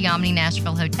Spa at the Omni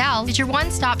Nashville Hotel is your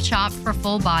one-stop shop for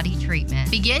full body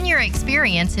treatment. Begin your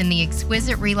experience in the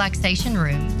exquisite relaxation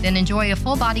room, then enjoy a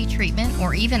full body treatment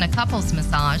or even a couples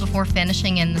massage before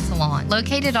finishing in the salon.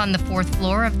 Located on the 4th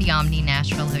floor of the Omni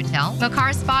Nashville Hotel,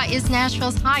 Mocara Spa is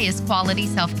Nashville's highest quality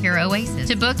self-care oasis.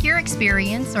 To book your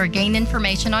experience or gain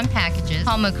information on packages,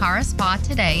 call Mocara Spa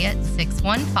today at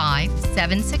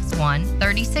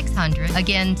 615-761-3600.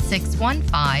 Again,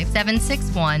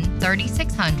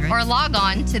 615-761-3600. Or log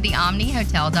on to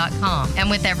theomnihotel.com. And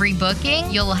with every booking,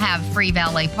 you'll have free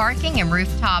valet parking and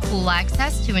rooftop pool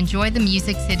access to enjoy the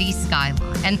Music City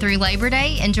skyline. And through Labor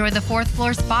Day, enjoy the 4th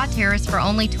floor spa terrace for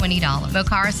only $20.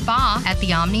 Mocara Spa at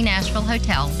the Omni Nashville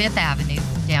Hotel, 5th Avenue,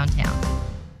 downtown.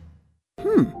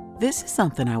 This is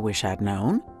something I wish I'd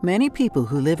known. Many people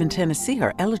who live in Tennessee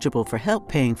are eligible for help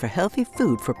paying for healthy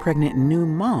food for pregnant and new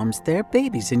moms, their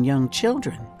babies, and young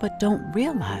children, but don't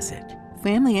realize it.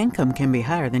 Family income can be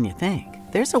higher than you think.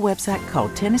 There's a website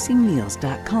called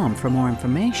TennesseeMeals.com for more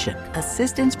information.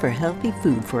 Assistance for healthy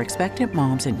food for expectant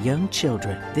moms and young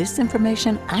children. This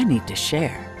information I need to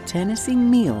share.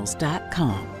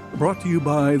 TennesseeMeals.com. Brought to you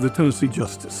by the Tennessee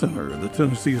Justice Center, the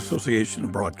Tennessee Association of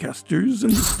Broadcasters,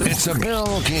 and the State. It's a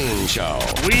Bill King Show.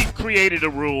 We created a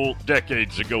rule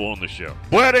decades ago on the show.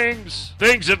 Weddings,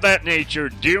 things of that nature,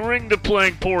 during the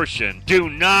playing portion, do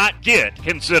not get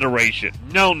consideration.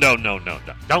 No.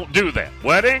 Don't do that.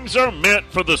 Weddings are meant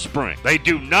for the spring. They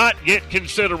do not get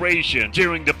consideration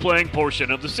during the playing portion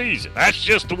of the season. That's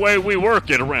just the way we work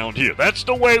it around here. That's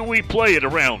the way we play it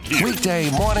around here.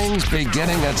 Weekday mornings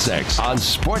beginning at 6 on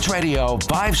Sports Radio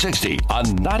 560 on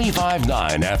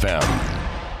 95.9 FM.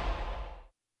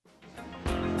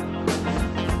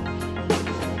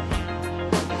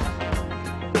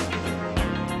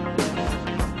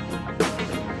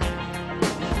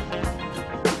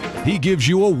 He gives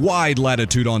you a wide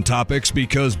latitude on topics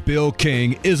because Bill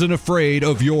King isn't afraid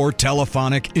of your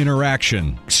telephonic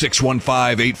interaction.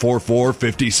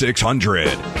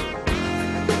 615-844-5600.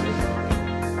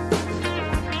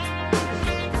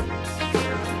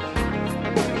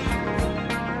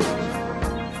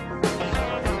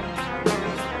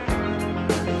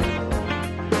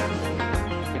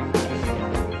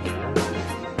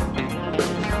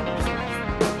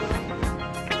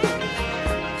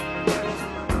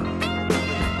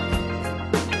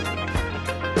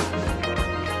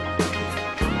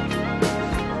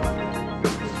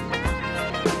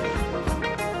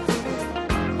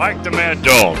 Mike the Mad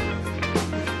Dog.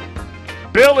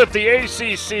 Bill, if the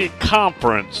ACC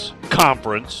conference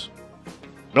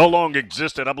no longer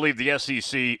existed, I believe the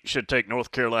SEC should take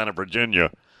North Carolina,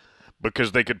 Virginia,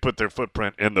 because they could put their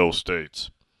footprint in those states.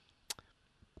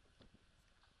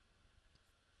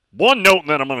 One note, and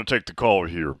then I'm going to take the call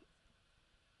here.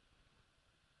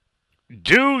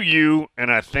 Do you,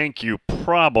 and I think you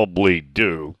probably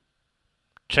do,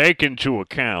 take into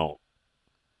account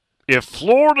if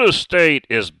Florida State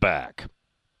is back,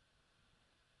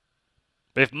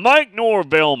 if Mike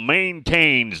Norvell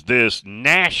maintains this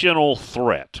national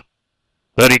threat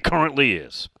that he currently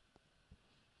is,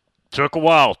 took a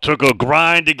while, took a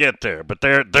grind to get there, but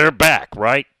they're back,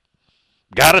 right?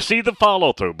 Got to see the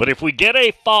follow-through. But if we get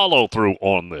a follow-through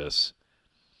on this,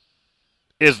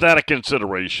 is that a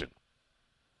consideration?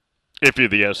 If you're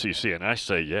the SEC, and I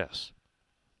say yes.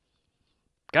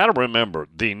 Got to remember,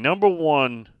 the number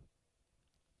one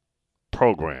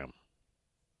program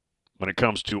when it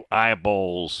comes to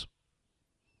eyeballs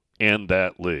in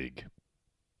that league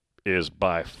is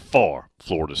by far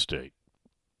Florida State.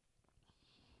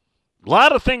 A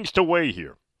lot of things to weigh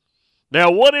here.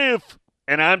 Now, what if,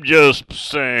 and I'm just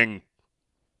saying,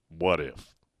 what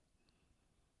if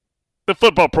the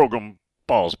football program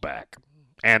falls back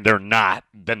and they're not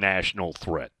the national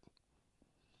threat?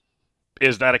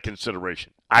 Is that a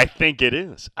consideration? I think it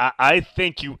is. I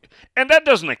think you, and that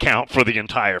doesn't account for the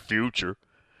entire future,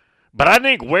 but I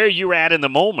think where you're at in the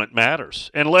moment matters,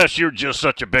 unless you're just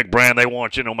such a big brand they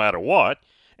want you no matter what,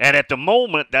 and at the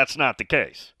moment, that's not the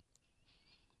case.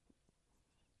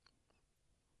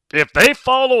 If they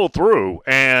follow through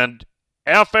and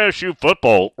FSU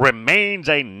football remains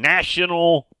a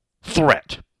national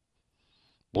threat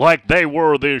like they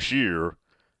were this year,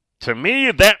 to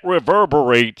me that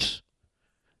reverberates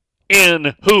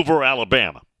in Hoover,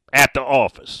 Alabama, at the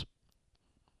office.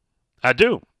 I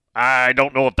do. I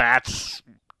don't know if that's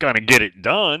going to get it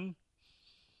done.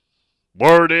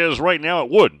 Word is right now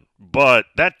it wouldn't. But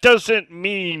that doesn't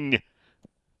mean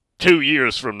 2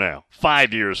 years from now,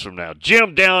 5 years from now.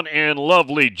 Jim down in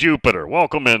lovely Jupiter.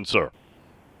 Welcome in, sir.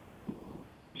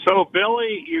 So,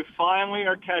 Billy, you finally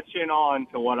are catching on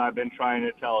to what I've been trying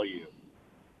to tell you.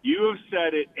 You have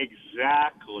said it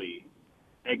exactly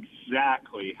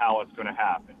how it's going to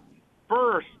happen.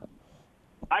 First,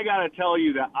 I got to tell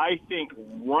you that I think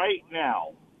right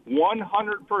now,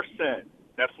 100%,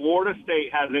 that Florida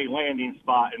State has a landing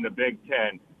spot in the Big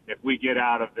Ten if we get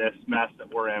out of this mess that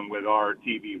we're in with our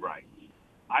TV rights.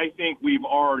 I think we've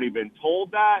already been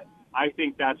told that. I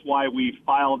think that's why we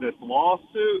filed this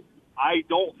lawsuit. I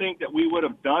don't think that we would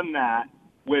have done that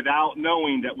without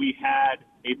knowing that we had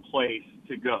a place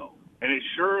to go. And it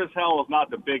sure as hell is not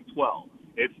the Big 12.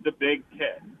 It's the Big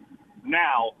 10.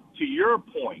 Now, to your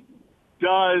point,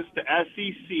 does the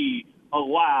SEC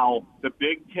allow the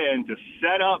Big 10 to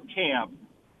set up camp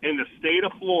in the state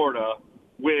of Florida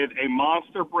with a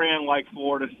monster brand like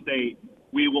Florida State?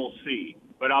 We will see.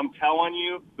 But I'm telling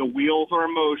you, the wheels are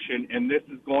in motion, and this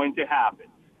is going to happen.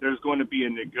 There's going to be a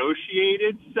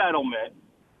negotiated settlement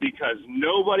because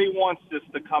nobody wants this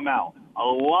to come out. A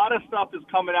lot of stuff is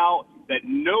coming out that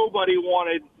nobody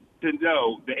wanted to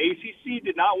know. The ACC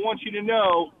did not want you to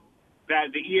know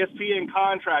that the ESPN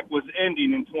contract was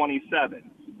ending in 27.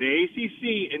 The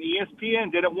ACC and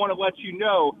ESPN didn't want to let you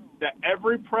know that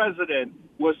every president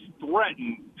was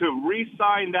threatened to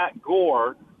re-sign that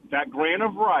GOR, that grant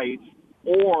of rights,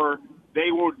 or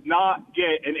they would not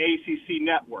get an ACC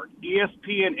network.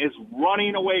 ESPN is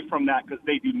running away from that because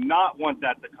they do not want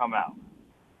that to come out.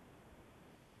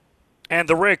 And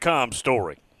the Raycom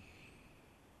story.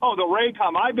 Oh, the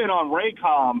Raycom. I've been on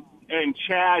Raycom and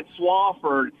Chad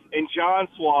Swafford and John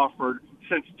Swafford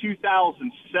since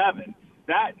 2007.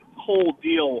 That whole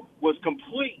deal was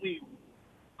completely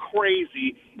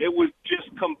crazy. It was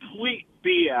just complete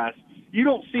BS. You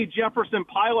don't see Jefferson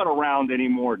Pilot around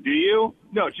anymore, do you?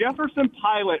 No, Jefferson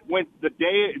Pilot went the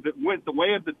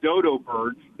way of the dodo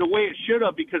bird, the way it should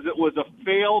have, because it was a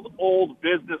failed old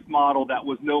business model that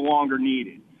was no longer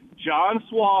needed. John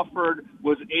Swafford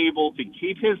was able to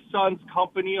keep his son's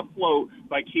company afloat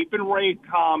by keeping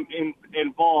Raycom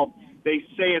involved. They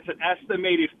say it's an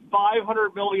estimated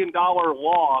 $500 million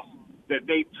loss that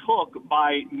they took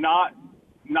by not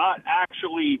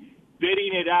actually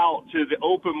bidding it out to the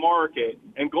open market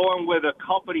and going with a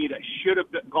company that should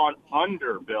have gone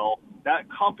under, Bill. That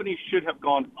company should have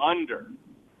gone under.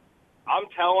 I'm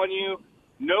telling you,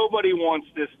 nobody wants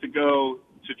this to go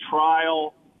to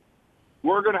trial.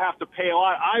 We're going to have to pay a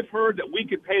lot. I've heard that we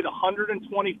could pay the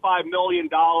 $125 million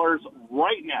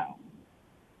right now.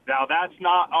 Now, that's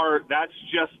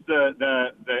just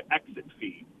the exit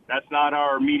fee. That's not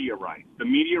our media rights. The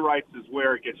media rights is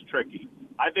where it gets tricky.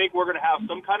 I think we're going to have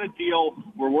some kind of deal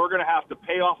where we're going to have to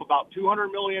pay off about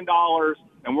 $200 million,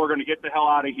 and we're going to get the hell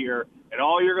out of here. And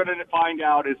all you're going to find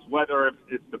out is whether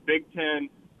it's the Big Ten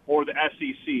or the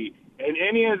SEC. And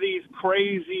any of these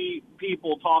crazy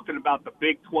people talking about the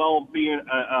Big 12 being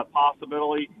a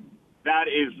possibility, that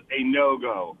is a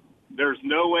no-go. There's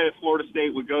no way that Florida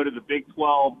State would go to the Big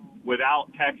 12 without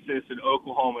Texas and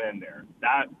Oklahoma in there.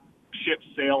 That ship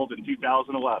sailed in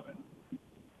 2011.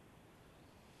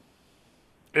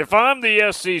 If I'm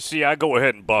the SEC, I go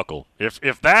ahead and buckle.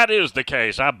 If that is the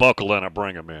case, I buckle and I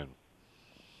bring them in.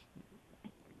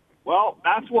 Well,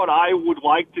 that's what I would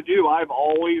like to do. I've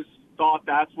always thought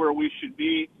that's where we should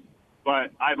be.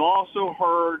 But I've also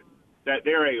heard that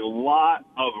there are a lot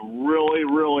of really,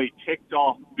 really ticked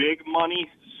off big money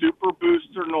super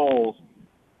booster Knowles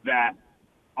that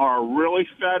are really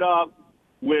fed up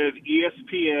with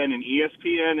ESPN, and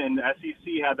ESPN and the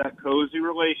SEC have that cozy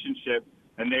relationship,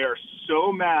 and they are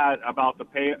so mad about the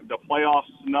playoff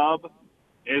snub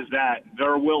is that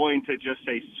they're willing to just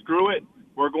say, screw it,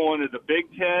 we're going to the Big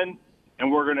Ten,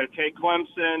 and we're going to take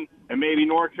Clemson and maybe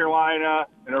North Carolina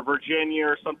or Virginia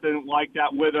or something like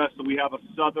that with us, so we have a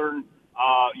southern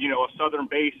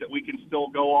base that we can still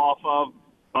go off of.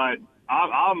 But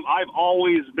I've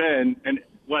always been, and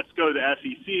let's go to the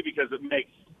SEC because it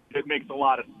makes a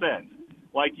lot of sense.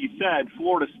 Like you said,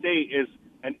 Florida State is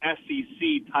an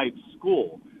SEC-type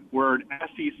school. We're an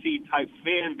SEC-type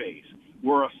fan base.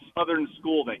 We're a Southern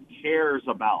school that cares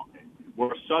about it.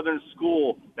 We're a Southern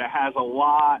school that has a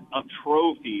lot of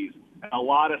trophies and a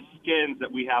lot of skins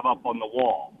that we have up on the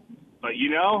wall. But,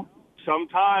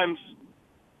 sometimes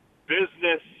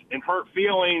business and hurt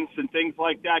feelings and things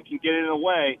like that can get in the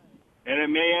way, and it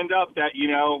may end up that,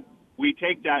 we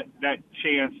take that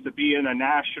chance to be in a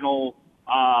national,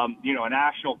 a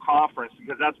national conference,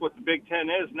 because that's what the Big Ten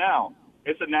is now.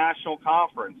 It's a national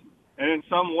conference. And in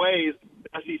some ways, the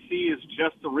SEC is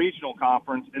just a regional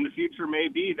conference. In the future may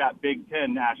be that Big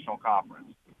Ten national conference.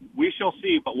 We shall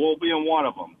see, but we'll be in one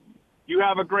of them. You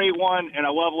have a great one, and I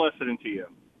love listening to you.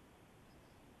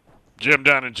 Jim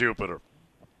down in Jupiter.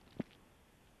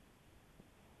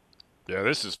 Yeah,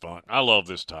 this is fun. I love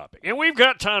this topic. And we've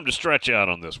got time to stretch out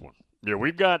on this one. Yeah,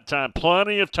 we've got time,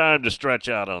 plenty of time to stretch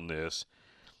out on this.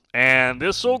 And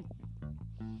this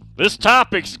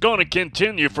topic's going to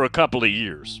continue for a couple of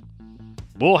years.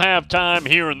 We'll have time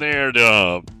here and there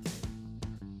to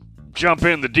jump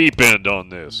in the deep end on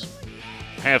this.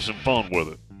 Have some fun with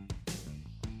it.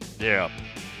 Yeah.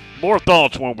 More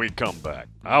thoughts when we come back.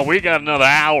 We got another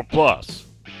hour plus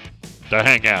to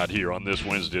hang out here on this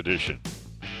Wednesday edition.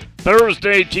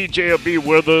 Thursday, TJ will be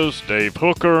with us. Dave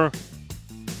Hooker.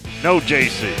 No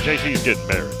JC. JC's getting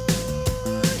married.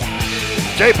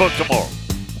 J-Book tomorrow.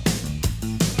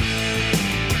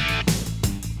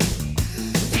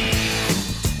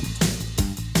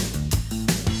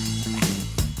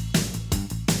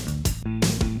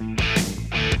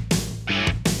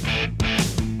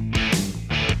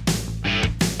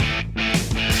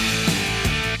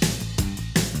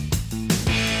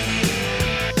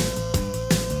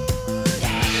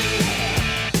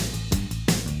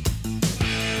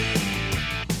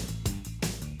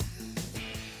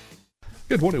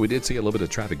 Good morning. We did see a little bit of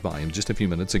traffic volume just a few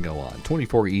minutes ago on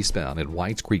 24 eastbound at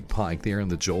Whites Creek Pike there in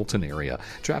the Jolton area.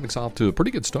 Traffic's off to a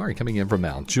pretty good start coming in from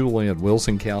Mount Juliet,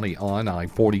 Wilson County on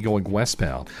I-40 going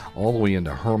westbound all the way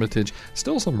into Hermitage.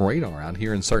 Still some radar out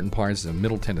here in certain parts of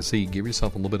Middle Tennessee. Give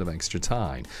yourself a little bit of extra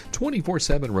time.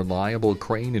 24/7 reliable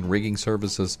crane and rigging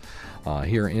services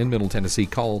here in Middle Tennessee.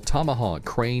 Call Tomahawk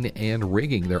Crane and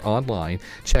Rigging. They're online.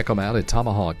 Check them out at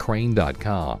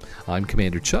tomahawkcrane.com. I'm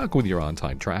Commander Chuck with your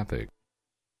on-time traffic.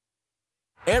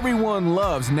 Everyone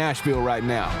loves Nashville right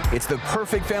now. It's the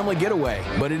perfect family getaway,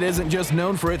 but it isn't just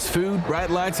known for its food,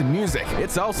 bright lights, and music.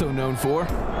 It's also known for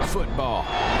football.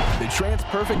 The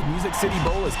Trans-Perfect Music City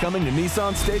Bowl is coming to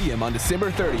Nissan Stadium on December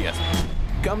 30th.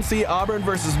 Come see Auburn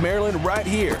versus Maryland right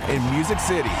here in Music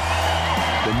City.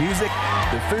 The music,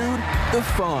 the food, the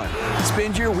fun.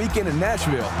 Spend your weekend in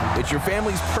Nashville. It's your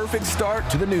family's perfect start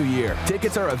to the new year.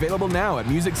 Tickets are available now at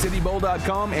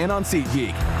MusicCityBowl.com and on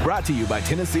SeatGeek. Brought to you by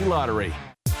Tennessee Lottery.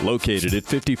 Located at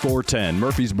 5410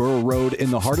 Murfreesboro Road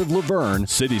in the heart of Laverne,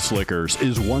 City Slickers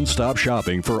is one-stop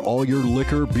shopping for all your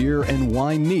liquor, beer, and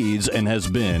wine needs and has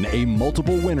been a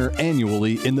multiple winner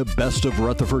annually in the Best of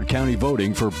Rutherford County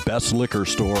voting for Best Liquor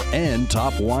Store and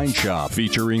Top Wine Shop.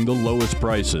 Featuring the lowest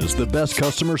prices, the best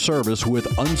customer service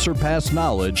with unsurpassed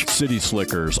knowledge, City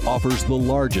Slickers offers the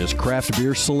largest craft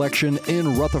beer selection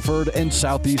in Rutherford and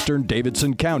southeastern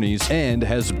Davidson counties and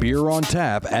has beer on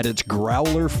tap at its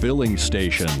Growler filling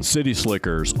station. City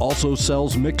Slickers also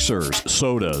sells mixers,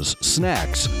 sodas,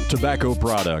 snacks, tobacco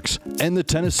products, and the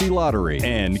Tennessee Lottery,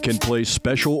 and can place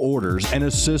special orders and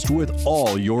assist with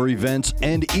all your events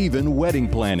and even wedding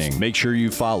planning. Make sure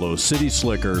you follow City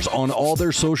Slickers on all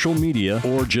their social media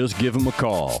or just give them a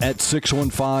call at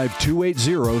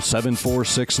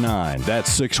 615-280-7469.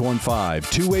 That's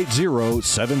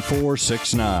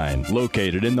 615-280-7469.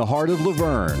 Located in the heart of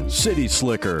Laverne, City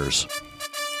Slickers.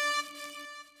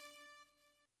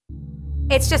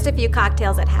 It's just a few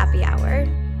cocktails at happy hour.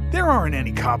 There aren't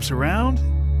any cops around.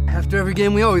 After every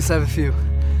game, we always have a few.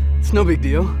 It's no big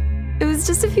deal. It was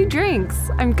just a few drinks.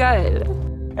 I'm good.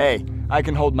 Hey, I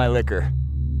can hold my liquor.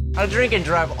 I drink and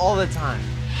drive all the time.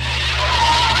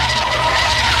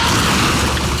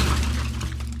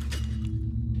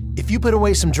 If you put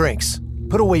away some drinks,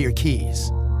 put away your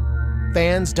keys.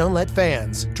 Fans don't let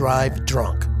fans drive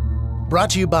drunk. Brought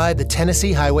to you by the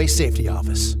Tennessee Highway Safety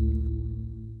Office.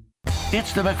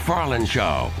 It's the McFarland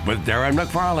Show with Darren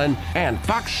McFarland and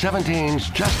Fox 17's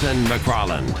Justin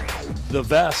McFarland. The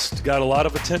vest got a lot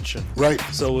of attention. Right.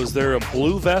 So is there a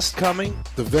blue vest coming?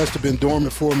 The vest have been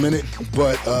dormant for a minute,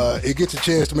 but it gets a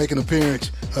chance to make an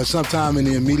appearance sometime in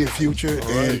the immediate future.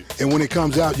 Right. And when it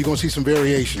comes out, you're going to see some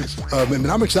variations.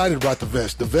 And I'm excited about the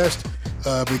vest. The vest,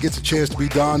 it gets a chance to be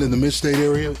donned in the mid-state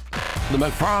area. The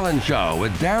McFarland Show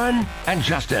with Darren and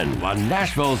Justin on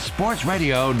Nashville Sports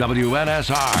Radio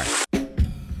WNSR.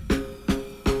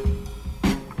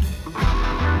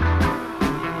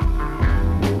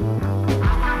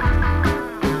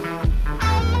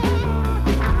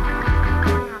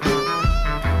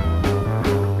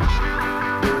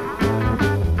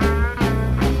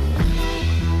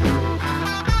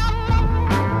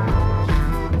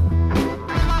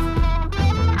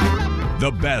 The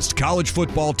The best college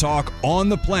football talk on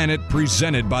the planet,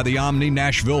 presented by the Omni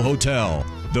Nashville Hotel.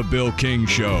 The Bill King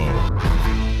Show.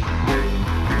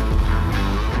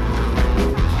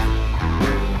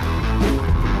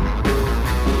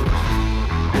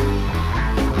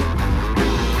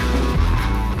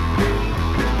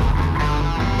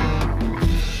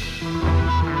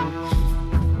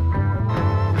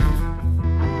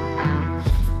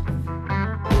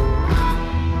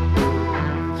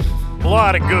 A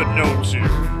lot of good notes here.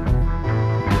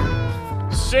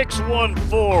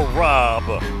 614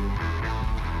 Rob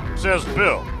says,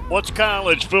 Bill, what's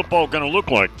college football going to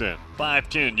look like then?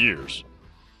 5-10 years.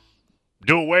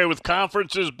 Do away with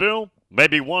conferences, Bill?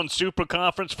 Maybe one super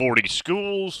conference, 40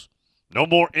 schools, no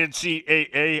more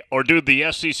NCAA, or do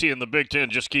the SEC and the Big Ten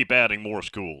just keep adding more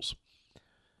schools?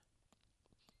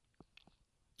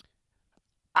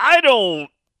 I don't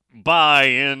buy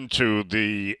into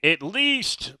the, at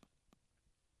least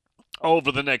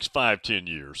over the next 5-10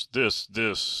 years, this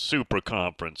super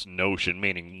conference notion,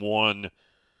 meaning one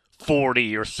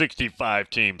 40 or 65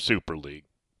 team super league.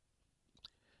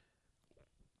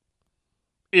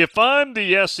 If I'm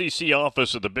the SEC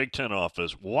office or the Big Ten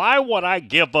office, why would I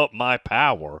give up my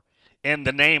power in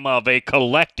the name of a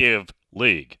collective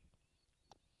league?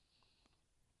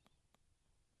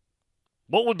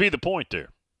 What would be the point there?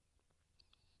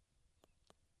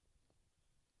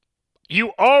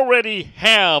 You already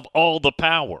have all the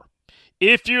power.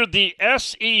 If you're the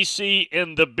SEC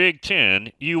and the Big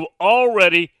Ten, you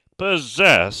already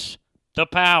possess the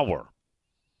power.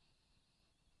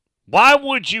 Why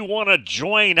would you want to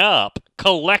join up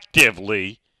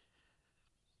collectively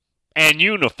and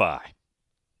unify?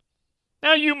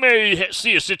 Now, you may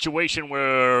see a situation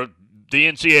where the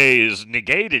NCAA is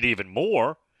negated even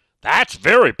more. That's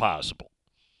very possible.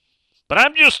 But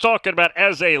I'm just talking about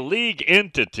as a league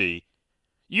entity,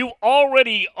 you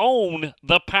already own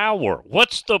the power.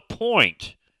 What's the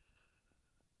point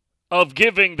of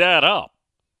giving that up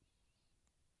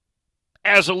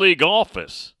as a league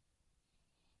office?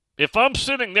 If I'm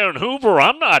sitting there in Hoover,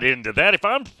 I'm not into that. If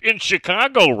I'm in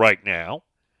Chicago right now,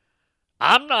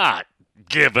 I'm not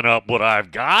giving up what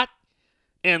I've got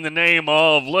in the name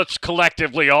of let's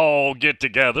collectively all get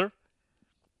together.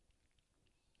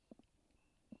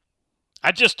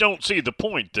 I just don't see the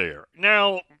point there.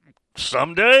 Now,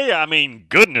 someday, I mean,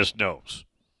 goodness knows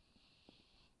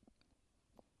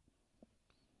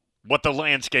what the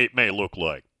landscape may look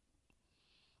like.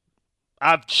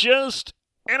 And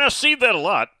I see that a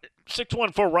lot.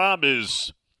 614 Rob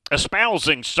is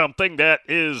espousing something that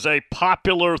is a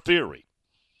popular theory.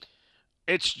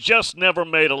 It's just never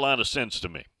made a lot of sense to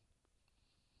me.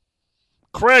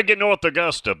 Craig in North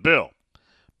Augusta, Bill,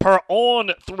 per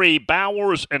On 3,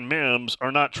 Bowers and Mims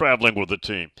are not traveling with the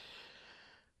team.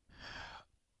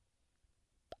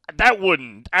 That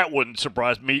wouldn't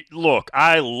surprise me. Look,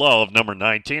 I love number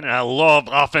 19, and I love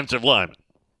offensive linemen.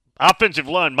 Offensive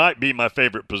line might be my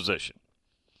favorite position.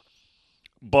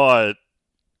 But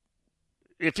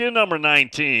if you're number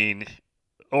 19,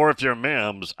 or if you're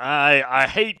Mims, I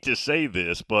hate to say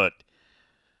this, but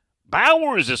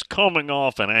Bowers is coming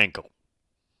off an ankle.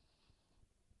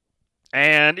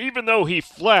 And even though he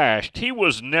flashed, he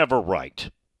was never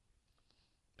right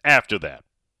after that.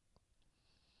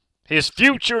 His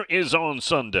future is on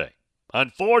Sunday.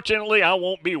 Unfortunately, I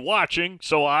won't be watching,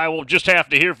 so I will just have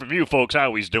to hear from you folks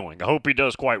how he's doing. I hope he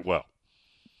does quite well.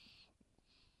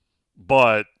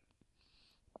 But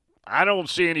I don't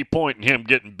see any point in him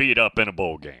getting beat up in a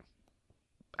bowl game.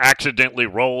 Accidentally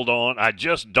rolled on. I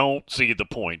just don't see the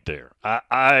point there.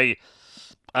 I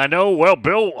know, well,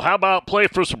 Bill, how about play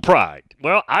for some pride?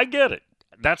 Well, I get it.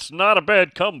 That's not a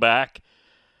bad comeback,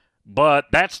 but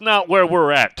that's not where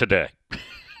we're at today.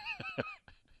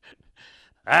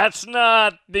 That's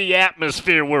not the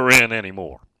atmosphere we're in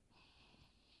anymore.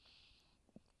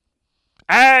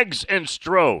 Ags and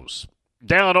Stros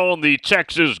down on the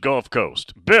Texas Gulf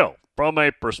Coast. Bill, from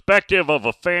a perspective of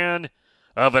a fan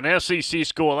of an SEC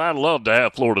school, I'd love to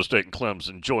have Florida State and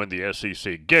Clemson join the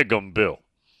SEC. Gig 'em, Bill.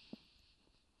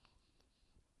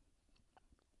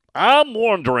 I'm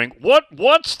wondering,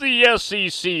 what's the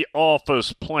SEC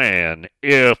office plan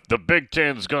if the Big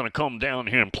Ten's going to come down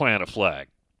here and plant a flag?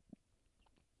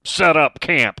 Set up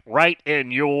camp right in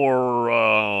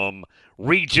your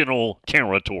regional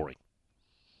territory.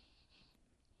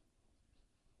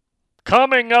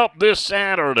 Coming up this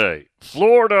Saturday,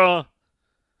 Florida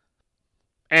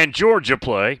and Georgia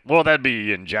play. Well, that'd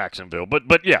be in Jacksonville.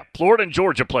 But yeah, Florida and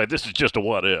Georgia play. This is just a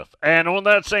what if. And on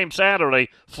that same Saturday,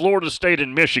 Florida State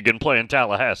and Michigan play in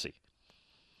Tallahassee.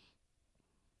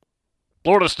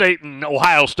 Florida State and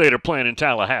Ohio State are playing in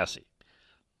Tallahassee.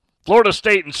 Florida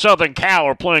State and Southern Cal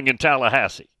are playing in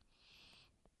Tallahassee.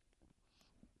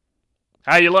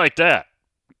 How you like that?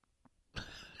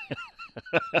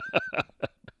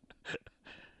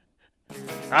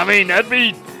 I mean, that'd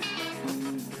be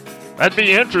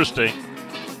interesting.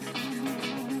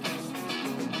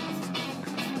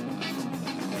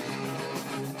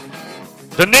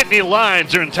 The Nittany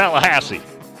Lions are in Tallahassee.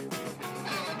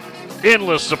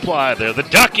 Endless supply there. The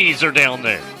Duckies are down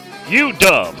there.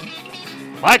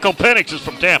 UW. Michael Penix is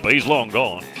from Tampa. He's long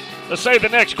gone. Let's say the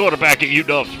next quarterback at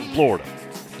UW's from Florida.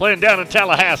 Playing down in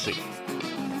Tallahassee.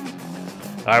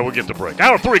 All right, we'll get the break.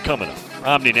 Hour 3 coming up.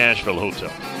 Omni Nashville Hotel.